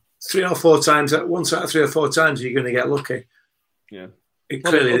 3 or 4 times, once out of 3 or 4 times, you're going to get lucky. Yeah. It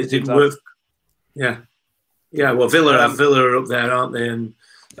didn't work. Yeah. Yeah, well, Villa are up there, aren't they? And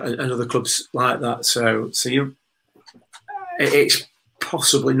other clubs like that. So it's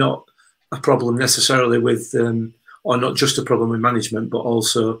possibly not a problem necessarily with, or not just a problem with management, but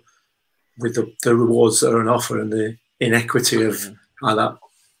also with the rewards that are on offer and the inequity of how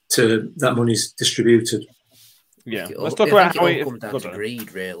that money's distributed. Yeah, let's talk about how it comes down to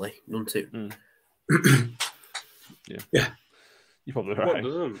greed, really, doesn't it? Yeah, you're probably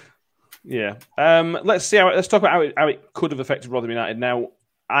right. Yeah, let's talk about how it could have affected Rotherham United. Now,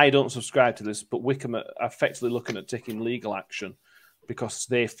 I don't subscribe to this, but Wickham are effectively looking at taking legal action because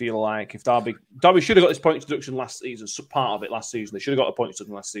they feel like if Derby should have got this points deduction last season, part of it last season, they should have got a points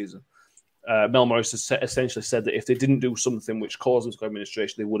deduction last season. Mel Morris has essentially said that if they didn't do something which caused them to go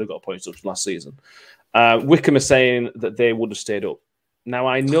administration, they would have got a points deduction last season. Wickham are saying that they would have stayed up. Now,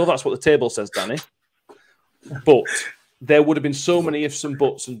 I know that's what the table says, Danny, but there would have been so many ifs and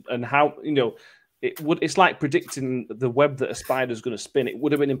buts and how, you know, it's like predicting the web that a spider is going to spin. It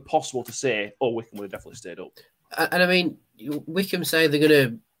would have been impossible to say, Wickham would have definitely stayed up. And I mean, Wickham say they're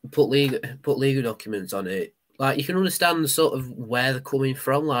going to put legal documents on it. Like, you can understand sort of where they're coming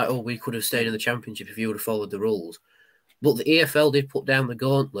from. Like, we could have stayed in the Championship if you would have followed the rules. But the EFL did put down the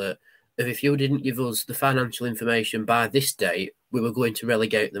gauntlet of if you didn't give us the financial information by this date, we were going to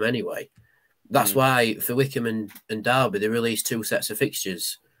relegate them anyway. That's why for Wickham and Derby, they released 2 sets of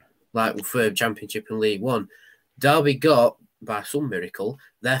fixtures, like for Championship and League One. Derby got by some miracle,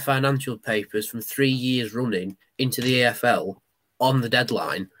 their financial papers from 3 years running into the EFL on the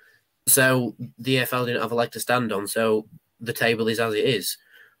deadline. So the EFL didn't have a leg to stand on. So the table is as it is.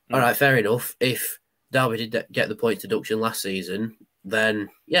 All right, fair enough. If Derby did get the points deduction last season, then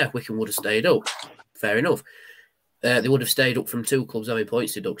yeah, Wycombe would have stayed up. Fair enough. They would have stayed up from 2 clubs having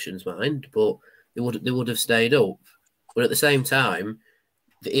points deductions, mind, but they would have stayed up. But at the same time,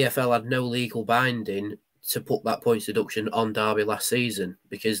 the EFL had no legal binding to put that points deduction on Derby last season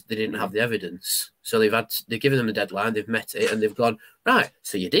because they didn't have the evidence. So they've given them the deadline, they've met it, and they've gone, right,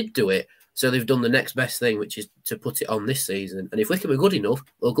 so you did do it. So they've done the next best thing, which is to put it on this season. And if Wycombe are good enough,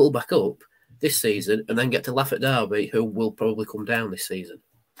 they'll go back up this season and then get to laugh at Derby, who will probably come down this season.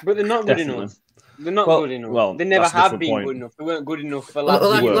 But they're not good enough. They're not good enough. Well, they never have been good enough. They weren't good enough for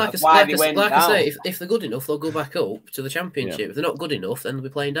last year. That's why they went down. I say, if they're good enough, they'll go back up to the Championship. If they're not good enough, then they'll be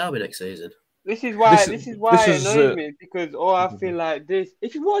playing Derby next season. This is why it annoys me, because I feel like this.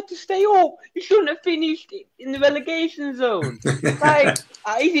 If you wanted to stay up, you shouldn't have finished in the relegation zone. Like,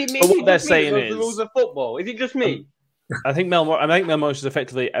 is it me? What they're saying is the rules of football. Is it just me? I think Mel Morris has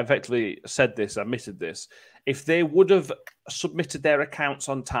effectively said this, admitted this. If they would have submitted their accounts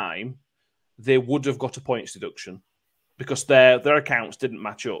on time, they would have got a points deduction because their accounts didn't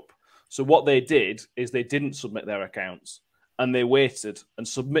match up. So what they did is they didn't submit their accounts and they waited and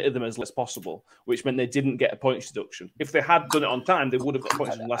submitted them as late as possible, which meant they didn't get a points deduction. If they had done it on time, they would have got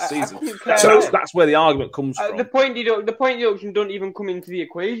points from last season. So that's where the argument comes from. The point deduction don't even come into the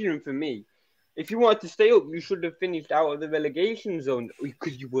equation for me. If you wanted to stay up, you should have finished out of the relegation zone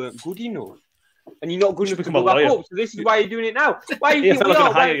because you weren't good enough. And you're not good enough to go back up. So this is why you're doing it now. Why do you think we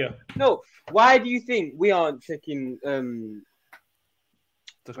are? No. Why do you think we aren't taking?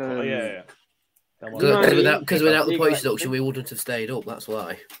 Because without the points deduction, we wouldn't have stayed up. That's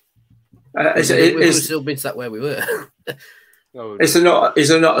why. We would have still been sat where we were. Is there not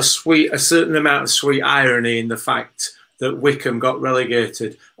a certain amount of sweet irony in the fact that Wycombe got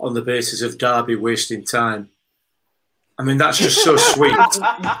relegated on the basis of Derby wasting time? I mean, that's just so sweet. That is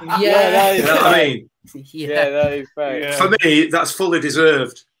you know what I mean? Yeah, that is fair. Yeah. For me, that's fully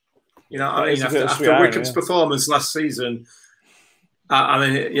deserved. You know what I mean? After Wycombe's performance last season, I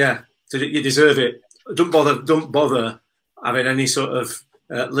mean, yeah, you deserve it. Don't bother having any sort of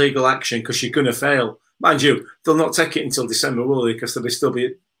legal action because you're going to fail. Mind you, they'll not take it until December, will they? Because they'll still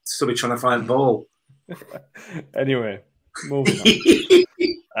be trying to find ball. Anyway, moving on.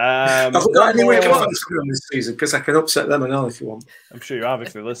 I've got any Wycombe fans coming on this season because I can upset them and all if you want. I'm sure you have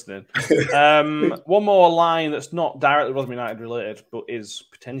if you're listening. One more line that's not directly Rotherham United related, but is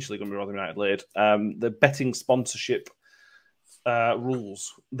potentially going to be Rotherham United related. The betting sponsorship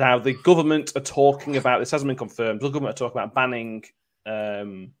rules. Now, the government are talking about, this hasn't been confirmed, the government are talking about banning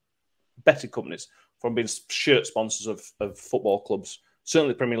betting companies from being shirt sponsors of football clubs.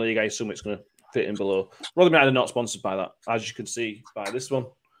 Certainly the Premier League, I assume it's going to fit in below. Rotherham United are not sponsored by that, as you can see by this one.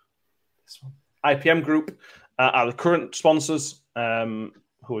 IPM Group are the current sponsors who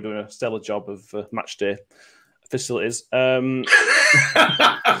are doing a stellar job of match day facilities. But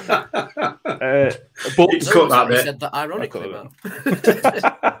cut that bit. Said that ironically,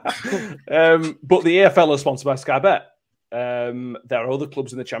 but the EFL are sponsored by Sky Bet. There are other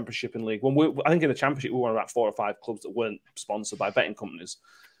clubs in the Championship and League. I think in the Championship we were about 4 or 5 clubs that weren't sponsored by betting companies.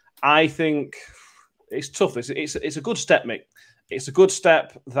 I think it's tough. It's a good step, Mick. It's a good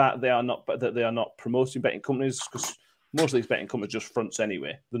step that they are not promoting betting companies because most of these betting companies just fronts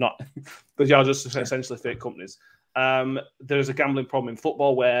anyway. They're not. They are just essentially fake companies. There's a gambling problem in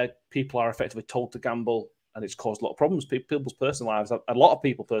football where people are effectively told to gamble, and it's caused a lot of problems. People's personal lives, a lot of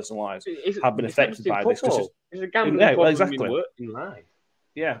people's personal lives, have been affected by this. It's a gambling problem in life.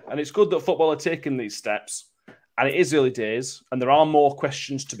 Yeah, and it's good that football are taking these steps, and it is early days, and there are more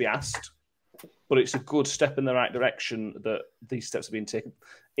questions to be asked. But it's a good step in the right direction that these steps are being taken.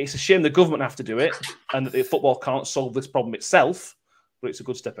 It's a shame the government have to do it, and that the football can't solve this problem itself. But it's a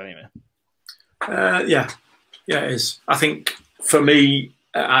good step anyway. Yeah, it is. I think for me,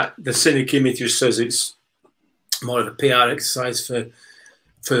 the cynic in me just says it's more of a PR exercise for the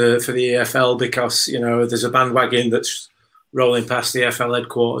EFL because there's a bandwagon that's rolling past the EFL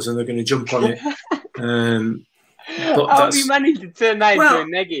headquarters and they're going to jump on it. But how have you managed to turn that into a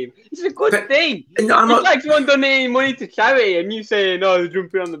negative? It's a good thing. It's like someone donating money to charity and you saying, "Oh, they're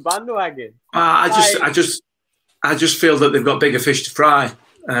jumping on the bandwagon." I just feel that they've got bigger fish to fry,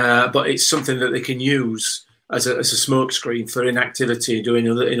 but it's something that they can use as a smokescreen for inactivity, doing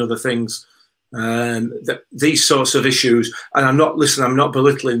other things. These sorts of issues, and I'm not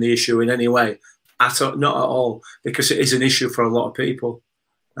belittling the issue in any way, not at all, because it is an issue for a lot of people.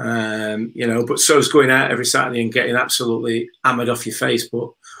 But so's going out every Saturday and getting absolutely hammered off your face. But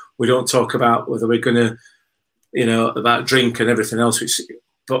we don't talk about whether we're going to, about drink and everything else.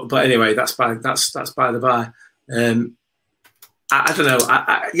 But anyway, that's by the by. I don't know.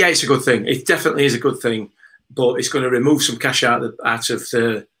 Yeah, it's a good thing. It definitely is a good thing, but it's going to remove some cash out of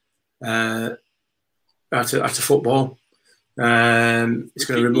football. It's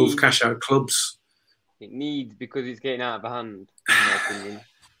going to remove cash out of clubs. It needs, because it's getting out of hand, in my opinion.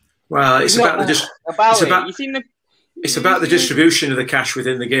 Well, it's about the distribution of the cash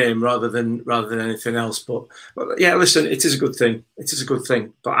within the game rather than anything else. But yeah, listen, it is a good thing. It is a good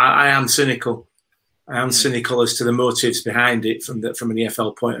thing. But I am cynical. I am cynical as to the motives behind it from an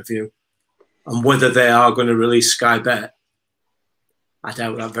EFL point of view, and whether they are going to release Sky Bet. I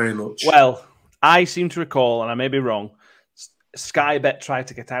doubt that very much. Well, I seem to recall, and I may be wrong, Sky Bet tried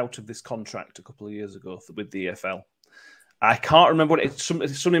to get out of this contract a couple of years ago with the EFL. I can't remember what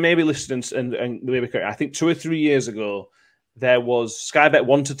somebody may be listening and maybe correct. I think 2 or 3 years ago, there was Sky Bet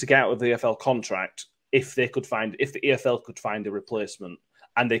wanted to get out of the EFL contract if the EFL could find a replacement,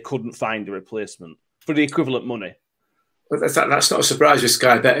 and they couldn't find a replacement for the equivalent money. But that's not a surprise with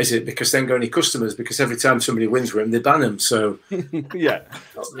Sky Bet, is it? Because they ain't got any customers. Because every time somebody wins with them, they ban them. So yeah.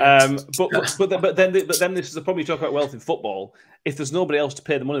 But then this is the problem. You talk about wealth in football. If there's nobody else to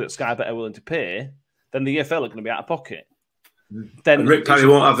pay the money that Sky Bet are willing to pay, then the EFL are going to be out of pocket. Then and Rick Parry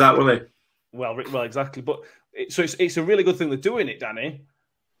won't have that, will he? Well, exactly. But it's a really good thing they're doing it, Danny.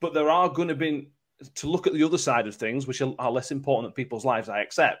 But there are going to be, to look at the other side of things, which are less important in people's lives, I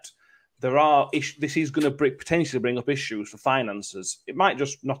accept. This is going to potentially bring up issues for finances. It might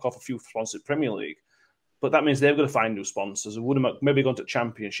just knock off a few sponsored Premier League, but that means they've got to find new sponsors and would have maybe gone to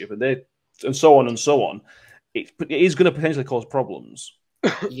Championship and so on and so on. It is going to potentially cause problems.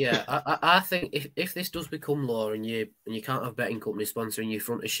 Yeah, I think if this does become law and you can't have betting companies sponsoring your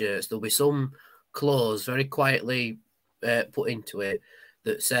front of shirts, there'll be some clause very quietly put into it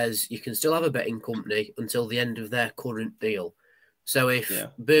that says you can still have a betting company until the end of their current deal. So if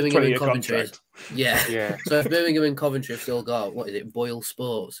Birmingham and Coventry, so if Birmingham and Coventry have still got, what is it, Boyle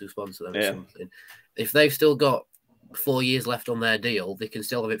Sports who sponsor them or something, if they've still got 4 years left on their deal, they can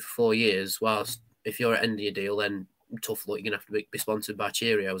still have it for 4 years. Whilst if you're at the end of your deal, then tough luck, you're gonna have to be sponsored by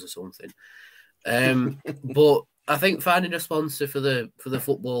Cheerios or something. But I think finding a sponsor for the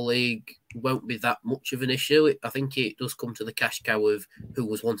Football League won't be that much of an issue. I think it does come to the cash cow of who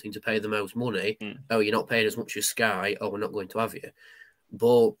was wanting to pay the most money. Oh, you're not paying as much as Sky. Oh, we're not going to have you.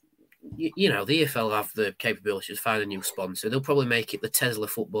 But the EFL have the capability to find a new sponsor. They'll probably make it the Tesla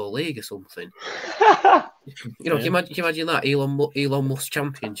Football League or something. Can you imagine that Elon Musk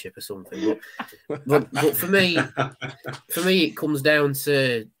Championship or something? But for me, it comes down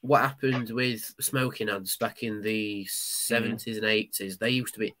to what happened with smoking ads back in the 70s and 80s. They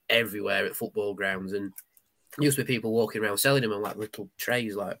used to be everywhere at football grounds, and there used to be people walking around selling them on like little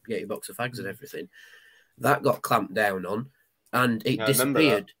trays, like get your box of fags and everything. That got clamped down on, and it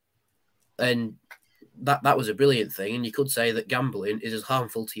disappeared. And that was a brilliant thing. And you could say that gambling is as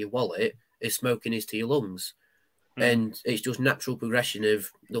harmful to your wallet as smoking is to your lungs. And it's just natural progression of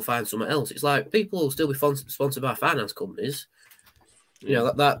they'll find something else. It's like people will still be sponsored by finance companies.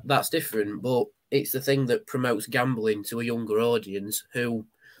 That's different. But it's the thing that promotes gambling to a younger audience who,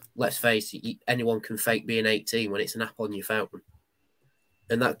 let's face it, anyone can fake being 18 when it's an app on your phone.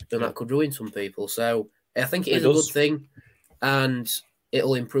 And that could ruin some people. So I think it is a good thing. And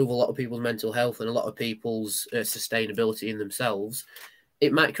it'll improve a lot of people's mental health and a lot of people's sustainability in themselves.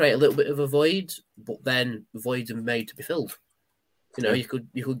 It might create a little bit of a void, but then voids are made to be filled. You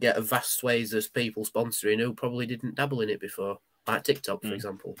could get a vast swathes of people sponsoring who probably didn't dabble in it before, like TikTok, for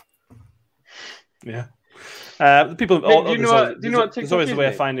example. Yeah. People. Do you know what TikTok there's always is, a way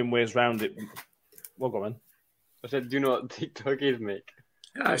mate? of finding ways around it. Well, go on. I said, do you know what TikTok is, mate?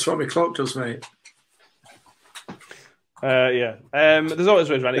 Yeah, it's what my clock does, mate. There's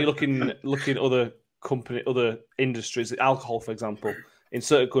always ways around it. You're looking at other industries, alcohol, for example. In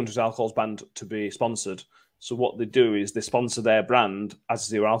certain countries, alcohol is banned to be sponsored. So what they do is they sponsor their brand as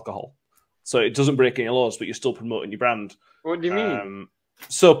zero alcohol. So it doesn't break any laws, but you're still promoting your brand. What do you mean?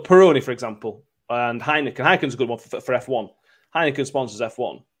 So Peroni, for example, and Heineken. Heineken's a good one for F1. Heineken sponsors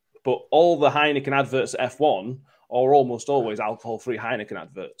F1, but all the Heineken adverts at F1 are almost always alcohol-free Heineken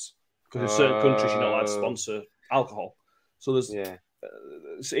adverts. Because in certain countries, you're not allowed to sponsor alcohol. So there's,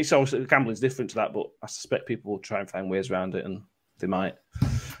 it's obviously gambling's different to that, but I suspect people will try and find ways around it, and they might.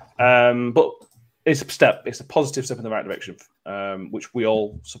 But it's a positive step in the right direction, which we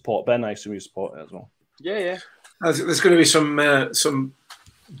all support. Ben, I assume you support it as well. Yeah. There's going to be some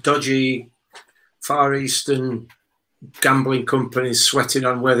dodgy Far Eastern gambling companies sweating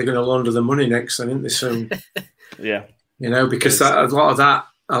on where they're going to launder the money next, then, isn't they? Soon, yeah, because a lot of that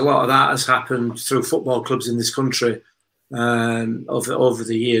has happened through football clubs in this country over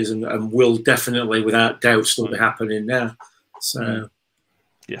the years, and will definitely, without doubt, still be happening now. So,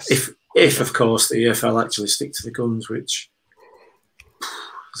 yes, if of course the EFL actually stick to the guns, which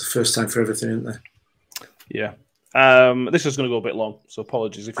is the first time for everything, isn't there? Yeah. This is going to go a bit long, so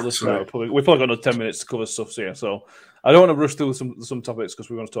apologies if you listen now. We've probably got another 10 minutes to cover stuff here, so I don't want to rush through some topics because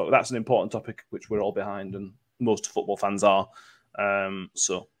we're going to talk. That's an important topic which we're all behind, and most football fans are.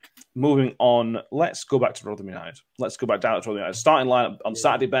 So moving on, let's go back to Rotherham United. Let's go back down to Rotherham United. Starting lineup on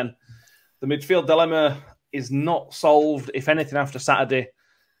Saturday, Ben. The midfield dilemma is not solved. If anything, after Saturday,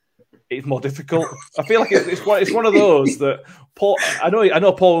 it's more difficult. I feel like it's one of those that Paul. I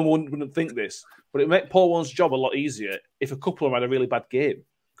know Paul wouldn't think this, but it would make Paul Warne's job a lot easier if a couple of them had a really bad game,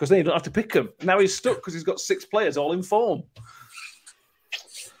 because then you don't have to pick them. Now he's stuck because he's got 6 players all in form.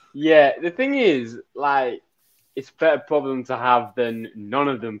 Yeah, the thing is, like, it's a better problem to have than none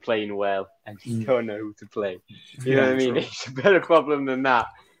of them playing well and you don't know who to play. You know what I mean? True. It's a better problem than that.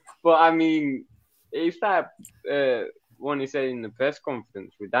 But I mean, it's that one he said in the press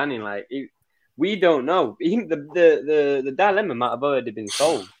conference with Danny. Like, we don't know. The dilemma might have already been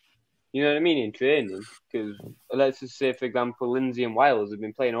solved. You know what I mean, in training? Because let's just say, for example, Lindsay and Wiles have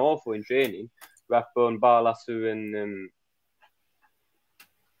been playing awful in training. Rathbone, Barlasser, and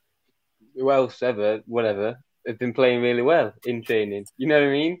who else ever, whatever, have been playing really well in training. You know what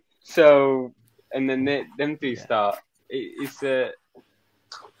I mean? So, and then them three start.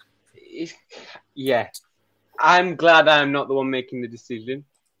 Yeah. I'm glad I'm not the one making the decision,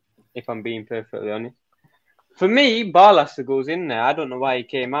 if I'm being perfectly honest. For me, Barlasser goes in there. I don't know why he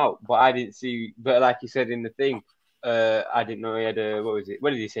came out, but I didn't see. But like he said in the thing, I didn't know he had a, what was it?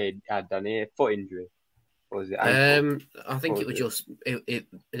 What did he say he had, Danny? A foot injury? What was it? I think it was just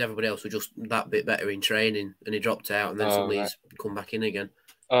everybody else was just that bit better in training, and he dropped out, and then suddenly he's come back in again.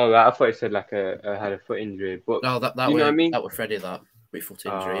 Oh, right. I thought he said like had a foot injury, but no, that you know what I mean? That was Freddie that with foot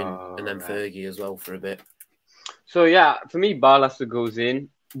injury, and then Fergie as well for a bit. So yeah, for me, Barlasser goes in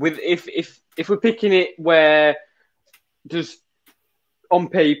with if we're picking it where just on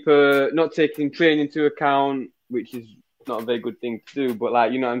paper, not taking training into account, which is not a very good thing to do, but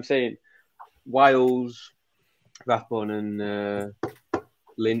like, you know what I'm saying, Wiles, Rathbone and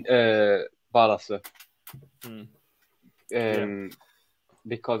Barlasser.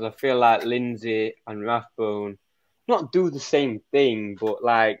 Because I feel like Lindsay and Rathbone not do the same thing, but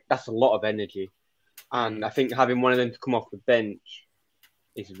like that's a lot of energy. And I think having one of them to come off the bench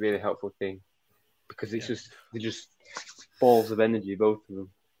is a really helpful thing, because it's they're just balls of energy, both of them.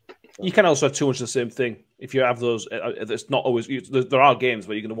 So. You can also have too much of the same thing. If you have those, it's not always. There are games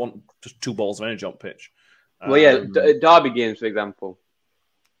where you're going to want just 2 balls of energy on pitch. Well, yeah, derby games, for example.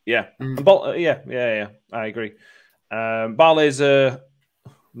 Yeah, yeah. I agree. Barley's has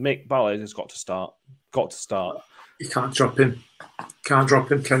got to start. You can't drop him. Can't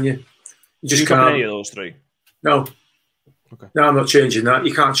drop him, can you? You just can't. can't. Any of those 3? No. Okay. No, I'm not changing that.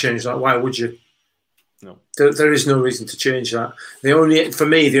 You can't change that. Why would you? No. There is no reason to change that. For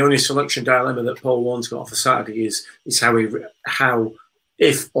me, the only selection dilemma that Paul Warne's got for Saturday is how he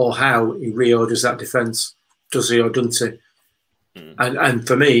reorders that defence. Does he or doesn't he? And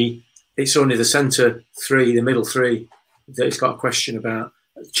for me, it's only the centre 3, the middle 3 that he's got a question about.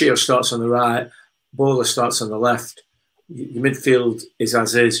 Chio starts on the right, Bowler starts on the left. Your midfield is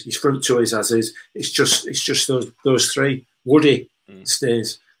as is. Your front 2 is as is. It's just those 3. Woody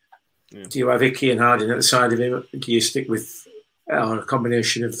stays. Yeah. Do you have Icky and Harding at the side of him? Do you stick with a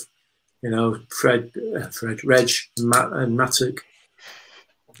combination of, Fred, Reg, and Matic?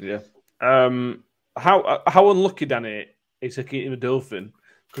 Yeah. How unlucky, Danny, is to keep him a Dolphin,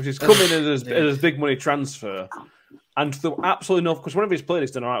 because he's come in as a big money transfer, and absolutely no, because one of his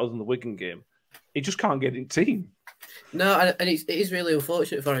players done all right other than the Wigan game. He just can't get in team. No, and it is really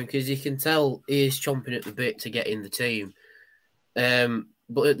unfortunate for him, because you can tell he is chomping at the bit to get in the team.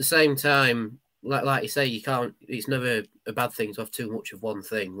 But at the same time, like you say, you can't. It's never a bad thing to have too much of one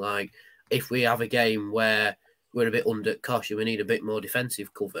thing. Like, if we have a game where we're a bit under cosh and we need a bit more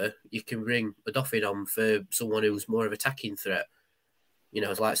defensive cover, you can bring a Doffin on for someone who's more of attacking threat.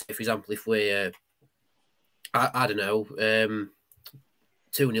 It's like, say, for example, if we're, I don't know,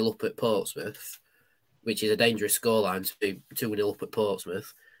 2-0 up at Portsmouth, which is a dangerous scoreline to be 2-0 up at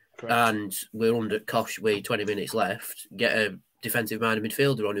Portsmouth. Correct. And we're under cosh with 20 minutes left, get a defensive-minded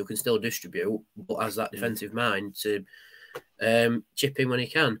midfielder on who can still distribute, but has that defensive mind to chip in when he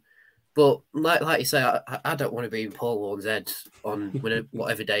can. But like you say, I don't want to be in Paul Warren's head on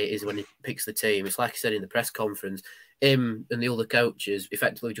whatever day it is when he picks the team. It's like he said in the press conference, him and the other coaches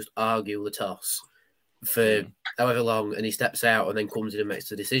effectively just argue the toss for however long, and he steps out and then comes in and makes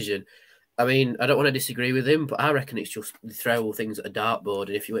the decision. I mean, I don't want to disagree with him, but I reckon it's just they throw things at a dartboard,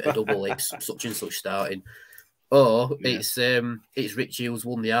 and if you hit a double, it's such and such starting. Or it's Richie who's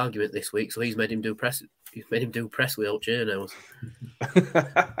won the argument this week, so he's made him do press. He's made him do press without journos.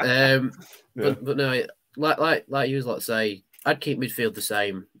 But no, like you was like to say, I'd keep midfield the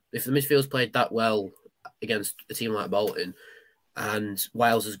same. If the midfield's played that well against a team like Bolton, and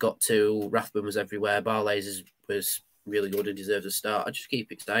Wales has got two, Rathbone was everywhere, Barley's was really good and deserves a start, I'd just keep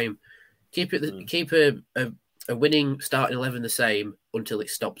it the same. Keep a winning starting 11 the same until it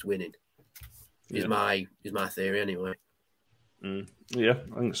stops winning. Is my theory anyway. Yeah,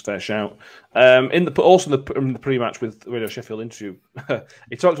 I think it's a fair shout. In the pre-match with Radio Sheffield interview,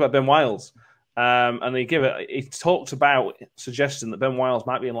 he talked about Ben Wiles, and he talked about suggesting that Ben Wiles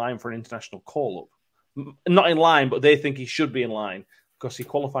might be in line for an international call-up. Not in line, but they think he should be in line because he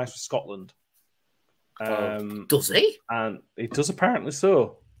qualifies for Scotland. Does he? And he does apparently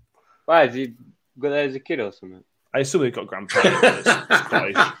so. Why is he got there as a kid or something? I assume he got grandparents.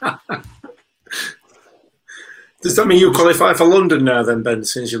 Scottish. Does that mean you qualify for London now, then, Ben?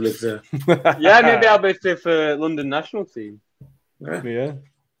 Since you live there? Yeah, maybe I'll be fit for London national team. Yeah.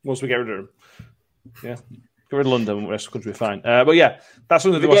 Once we get rid of him. Yeah. Get rid of London, the rest of the country will be fine. But yeah, that's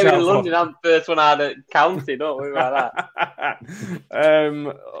something to watch out for. London, I'm the first one out of county, don't worry about that.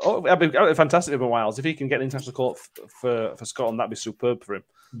 That'd be fantastic for Wiles. If he can get an international call for Scotland, that'd be superb for him.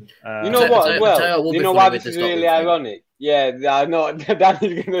 You know what, as well? You know why this is really ironic? Yeah, I know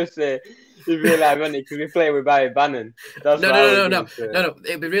Danny's going to say it's really ironic because we play with Barry Bannon. No.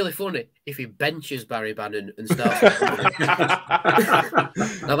 It'd be really funny if he benches Barry Bannon and starts.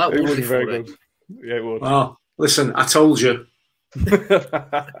 Now that would be very funny. good. Yeah, it would. Oh, listen, I told you.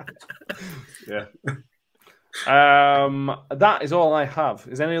 Yeah. That is all I have.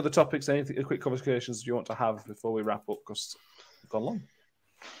 Is there any other topics, any quick conversations you want to have before we wrap up? Because we've gone long.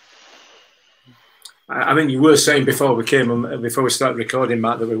 I mean, you were saying before we started recording,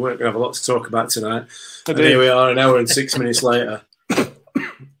 Matt, that we weren't going to have a lot to talk about tonight. And here we are, an hour and 6 minutes later.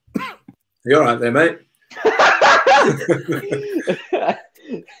 You all right there, mate?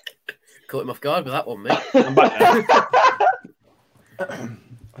 Caught him off guard with that one, mate. I'm back now.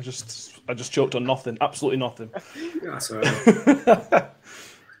 I just choked on nothing, absolutely nothing. That's all right.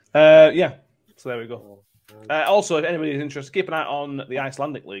 Yeah. So there we go. Also, if anybody is interested, keep an eye on the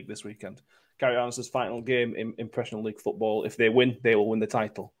Icelandic League this weekend. Gary Arness's final game in Professional League football. If they win, they will win the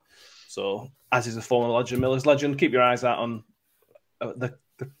title. So, as is a former legend, Miller's legend, keep your eyes out on the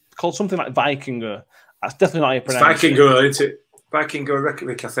called something like Vikingur. That's definitely not how you pronounce it. Vikingur, isn't it? Vikingur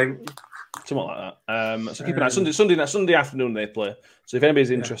Reykjavik, I think. Something like that. So keep an eye. Sunday afternoon they play. So if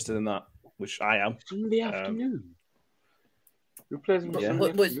anybody's interested in that, which I am. Sunday afternoon? Who plays on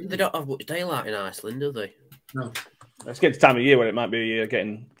Sunday? They don't have much daylight in Iceland, do they? No. Let's get to the time of year where it might be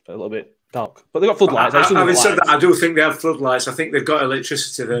getting a little bit dark. But they've got floodlights. Having said that, I do think they have floodlights. I think they've got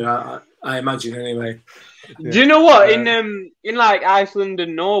electricity there, I imagine, anyway. Yeah. Do you know what? In like Iceland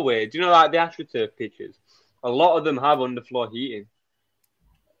and Norway, do you know like the AstroTurf pitches? A lot of them have underfloor heating.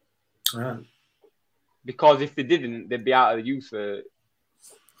 Because if they didn't, they'd be out of use for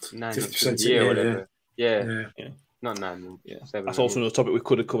 9 months a year or whatever. Yeah. Not 9 months. Yeah. That's also another topic we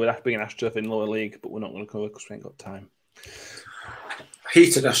could have covered, bringing AstroTurf in lower league, but we're not going to cover because we ain't got time.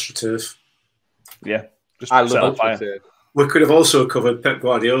 Heated AstroTurf. Yeah. Just I love AstroTurf. We could have also covered Pep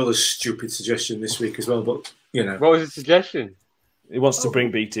Guardiola's stupid suggestion this week as well, but, you know. What was his suggestion? He wants to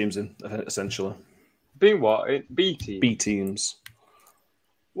bring B teams in, essentially. Bring what? B teams? B teams.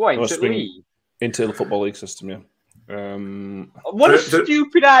 What, into the Football League system, yeah. What a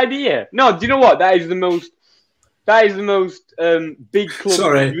stupid idea. No, do you know what? That is the most big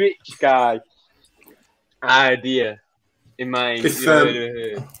club rich guy idea in my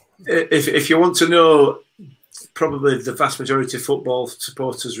if you want to know probably the vast majority of football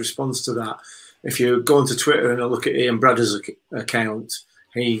supporters' response to that, if you go onto Twitter and look at Ian Bradder's account,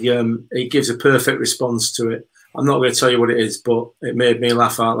 he gives a perfect response to it. I'm not going to tell you what it is, but it made me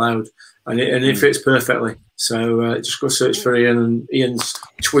laugh out loud, and it fits perfectly. So just go search for Ian and Ian's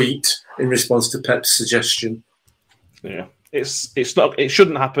tweet in response to Pep's suggestion. Yeah, it's not. It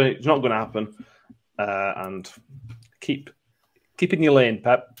shouldn't happen. It's not going to happen. And keep in your lane,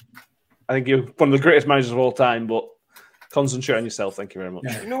 Pep. I think you're one of the greatest managers of all time, but concentrate on yourself. Thank you very much.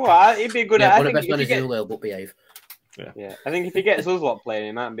 You know what? It'd be good. Yeah, one of the best managers in the world, but behave. Yeah. I think if he gets us lot playing,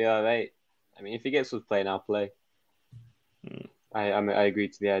 it might be all right. I mean, if he gets us playing, I'll play. I agree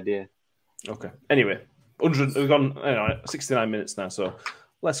to the idea. Okay. Anyway, 100. We've gone 69 minutes now, so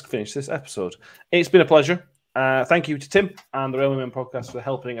let's finish this episode. It's been a pleasure. Thank you to Tim and the Railwaymen podcast for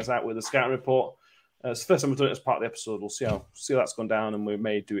helping us out with the scouting report. It's the first time we've done it as part of the episode. We'll see how that's gone down, and we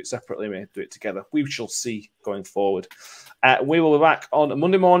may do it separately, may do it together. We shall see going forward. We will be back on a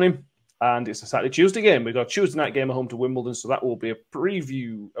Monday morning, and it's a Saturday-Tuesday game. We've got a Tuesday night game at home to Wimbledon, so that will be a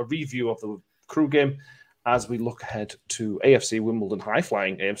review of the Crewe game as we look ahead to AFC Wimbledon,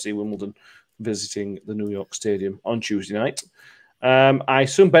 high-flying AFC Wimbledon, visiting the New York Stadium on Tuesday night. I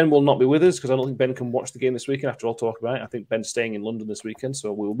assume Ben will not be with us because I don't think Ben can watch the game this weekend after all talk about it. I think Ben's staying in London this weekend,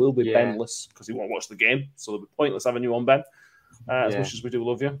 so we will be Benless because he won't watch the game. So it'll be pointless having you on, Ben, as much as we do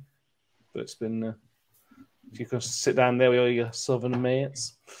love you. But it's been... if you can sit down there with all your southern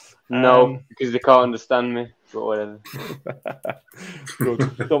mates. No, because they can't understand me, but whatever.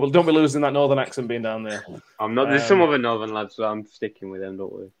 Good. Don't be losing that northern accent being down there. I'm not. There's some other northern lads, so I'm sticking with them,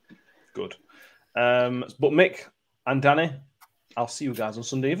 don't worry. Good. But Mick and Danny, I'll see you guys on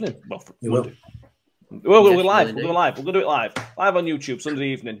Sunday evening. Well, Monday. We'll be live. We'll do it live. We're going to do it live. Live on YouTube, Sunday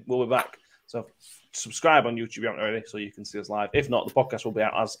evening. We'll be back. So subscribe on YouTube if you haven't already so you can see us live. If not, the podcast will be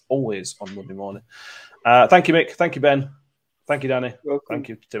out as always on Monday morning. Thank you, Mick. Thank you, Ben. Thank you, Danny. Welcome. Thank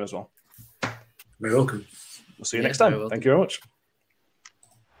you, Tim, as well. You're welcome. We'll see you next time. Thank you very much.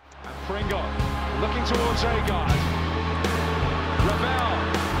 Pringle looking towards Agard. Ravel,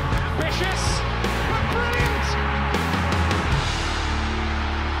 ambitious.